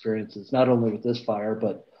your experiences, not only with this fire,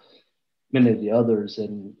 but many of the others.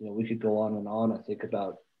 And, you know, we could go on and on. I think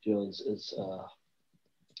about, you know, as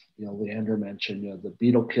you know, Leander mentioned, you know, the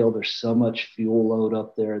beetle kill, there's so much fuel load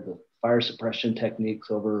up there, the fire suppression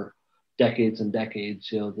techniques over decades and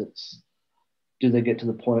decades, you know, do they get to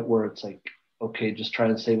the point where it's like, okay, just try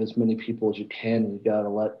and save as many people as you can, and you got to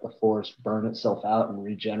let the forest burn itself out and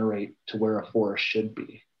regenerate to where a forest should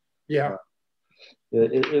be. Yeah.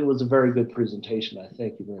 It was a very good presentation. I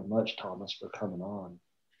thank you very much, Thomas, for coming on.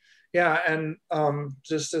 Yeah, and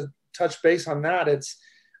just to touch base on that, it's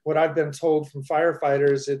what I've been told from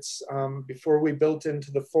firefighters. It's before we built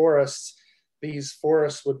into the forests, these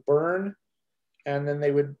forests would burn, and then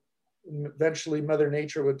they would eventually, Mother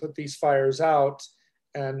Nature would put these fires out,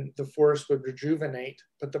 and the forest would rejuvenate.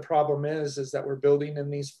 But the problem is that we're building in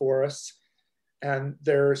these forests, and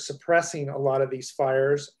they're suppressing a lot of these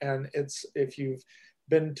fires. And it's, if you've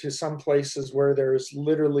been to some places where there's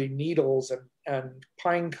literally needles and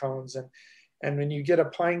pine cones, and when you get a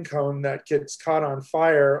pine cone that gets caught on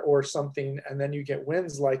fire or something, and then you get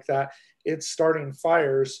winds like that, it's starting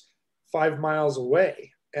fires 5 miles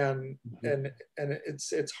away. And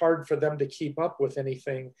it's hard for them to keep up with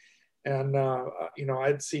anything. And you know,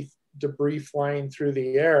 I'd see debris flying through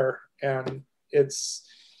the air, and it's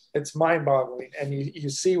mind-boggling. And you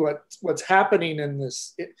see what's happening in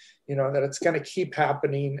this, you know, that it's going to keep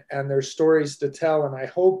happening, and there's stories to tell. And I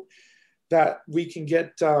hope that we can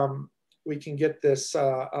get this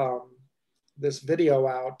this video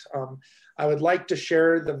out. I would like to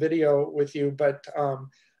share the video with you, but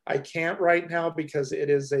I can't right now because it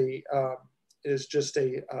is just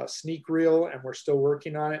a sneak reel, and we're still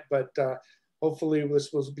working on it. But hopefully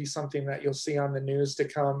this will be something that you'll see on the news to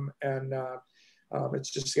come. And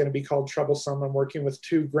it's just going to be called Troublesome. I'm working with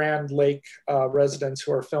 2 Grand Lake residents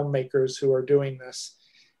who are filmmakers who are doing this.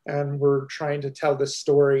 And we're trying to tell this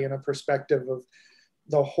story in a perspective of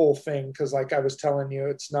the whole thing. Because like I was telling you,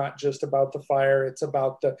 it's not just about the fire, it's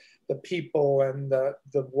about the people and the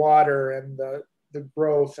water and the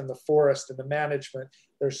growth and the forest and the management.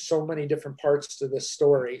 There's so many different parts to this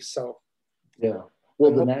story. So yeah.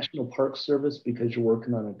 Will the National Park Service, because you're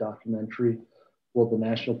working on a documentary, will the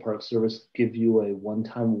National Park Service give you a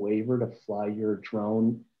one-time waiver to fly your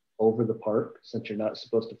drone over the park, since you're not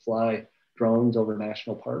supposed to fly drones over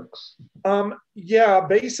national parks? Yeah,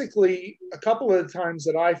 basically a couple of the times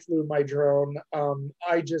that I flew my drone,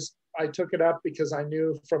 I took it up because I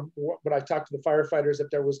knew from what I talked to the firefighters that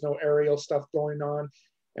there was no aerial stuff going on.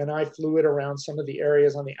 And I flew it around some of the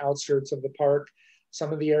areas on the outskirts of the park.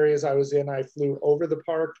 Some of the areas I was in, I flew over the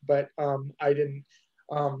park, but I didn't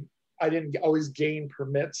always gain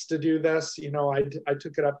permits to do this. You know, I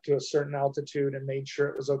took it up to a certain altitude and made sure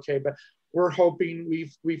it was okay. But we're hoping,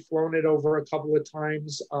 we've flown it over a couple of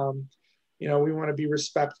times. You know, we want to be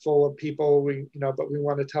respectful of people, but we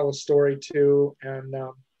want to tell a story too. And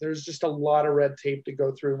there's just a lot of red tape to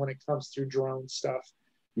go through when it comes through drone stuff.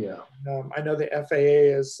 Yeah. I know the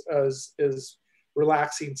FAA is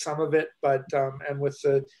relaxing some of it, but and with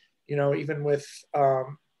the, you know, even with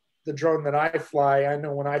the drone that I fly, I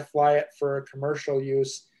know when I fly it for a commercial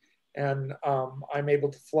use and I'm able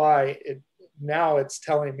to fly it, now it's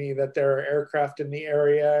telling me that there are aircraft in the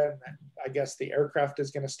area, and I guess the aircraft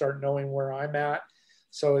is going to start knowing where I'm at.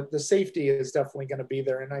 So the safety is definitely going to be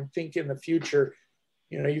there. And I think in the future,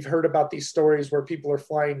 you know, you've heard about these stories where people are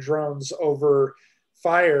flying drones over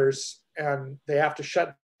fires and they have to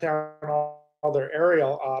shut down all their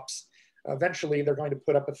aerial ops. Eventually they're going to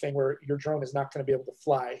put up a thing where your drone is not going to be able to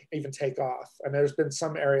fly, even take off. And there's been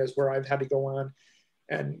some areas where I've had to go on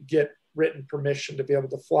and get written permission to be able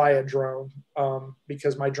to fly a drone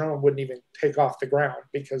because my drone wouldn't even take off the ground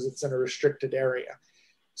because it's in a restricted area.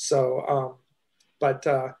 So,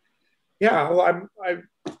 yeah, well,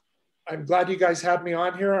 I'm glad you guys had me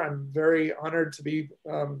on here. I'm very honored to be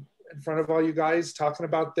in front of all you guys talking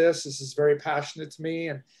about this. This is very passionate to me,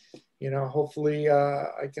 and you know, hopefully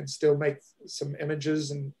I can still make some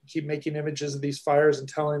images and keep making images of these fires and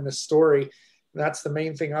telling this story. And that's the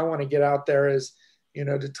main thing I want to get out there is, you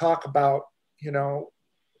know, to talk about, you know,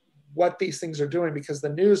 what these things are doing, because the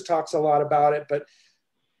news talks a lot about it, but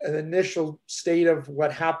an initial state of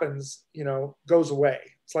what happens, you know, goes away.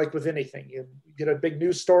 It's like with anything, you get a big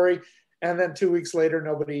news story and then 2 weeks later,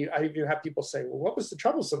 I even have people say, well, what was the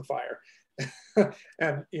Troublesome Fire?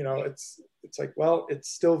 And, you know, it's like, well, it's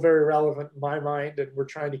still very relevant in my mind. And we're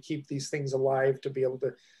trying to keep these things alive to be able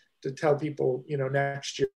to tell people, you know,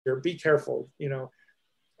 next year, be careful, you know,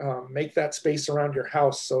 make that space around your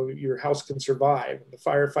house so your house can survive. And the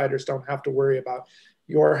firefighters don't have to worry about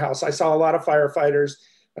your house. I saw a lot of firefighters,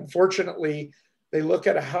 unfortunately, they look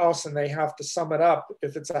at a house and they have to sum it up.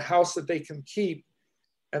 If it's a house that they can keep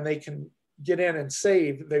and they can get in and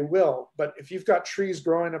save, they will. But if you've got trees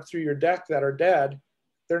growing up through your deck that are dead,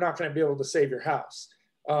 they're not going to be able to save your house.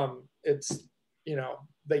 It's, you know,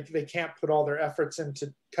 they can't put all their efforts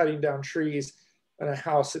into cutting down trees in a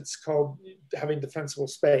house. It's called having defensible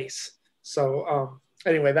space. So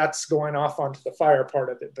anyway, that's going off onto the fire part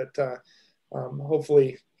of it. But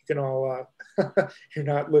hopefully you can all, you're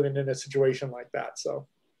not living in a situation like that. So.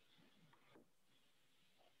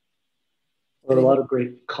 Well, a lot of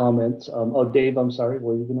great comments. Oh, Dave, I'm sorry.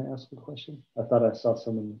 Were you going to ask a question? I thought I saw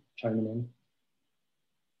someone chiming in.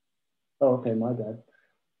 Oh, okay, my bad.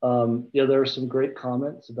 Yeah, there are some great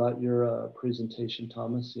comments about your presentation,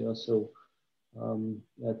 Thomas. You know, so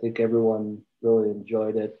I think everyone really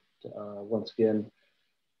enjoyed it. Once again,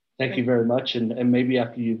 thank you very much. And maybe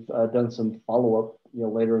after you've done some follow-up, you know,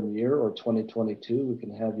 later in the year or 2022, we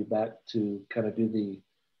can have you back to kind of do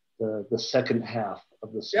the second half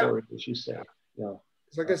of the story, as you say. Yeah.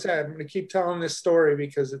 Like I said, I'm going to keep telling this story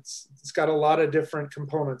because it's got a lot of different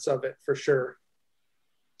components of it for sure.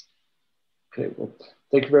 Okay, well,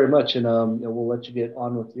 thank you very much, and you know, we'll let you get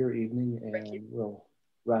on with your evening, and we'll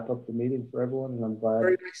wrap up the meeting for everyone. And I'm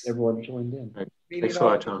glad everyone joined in. Thanks a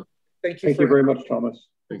lot, Tom. Thank you. Thank you very much, Thomas.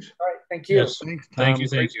 Thanks. All right. Thank you. Yes. Thanks, Tom. Thank you.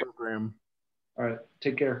 Thank Great you. program. All right.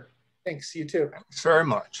 Take care. Thanks. You too. Thanks very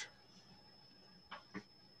much.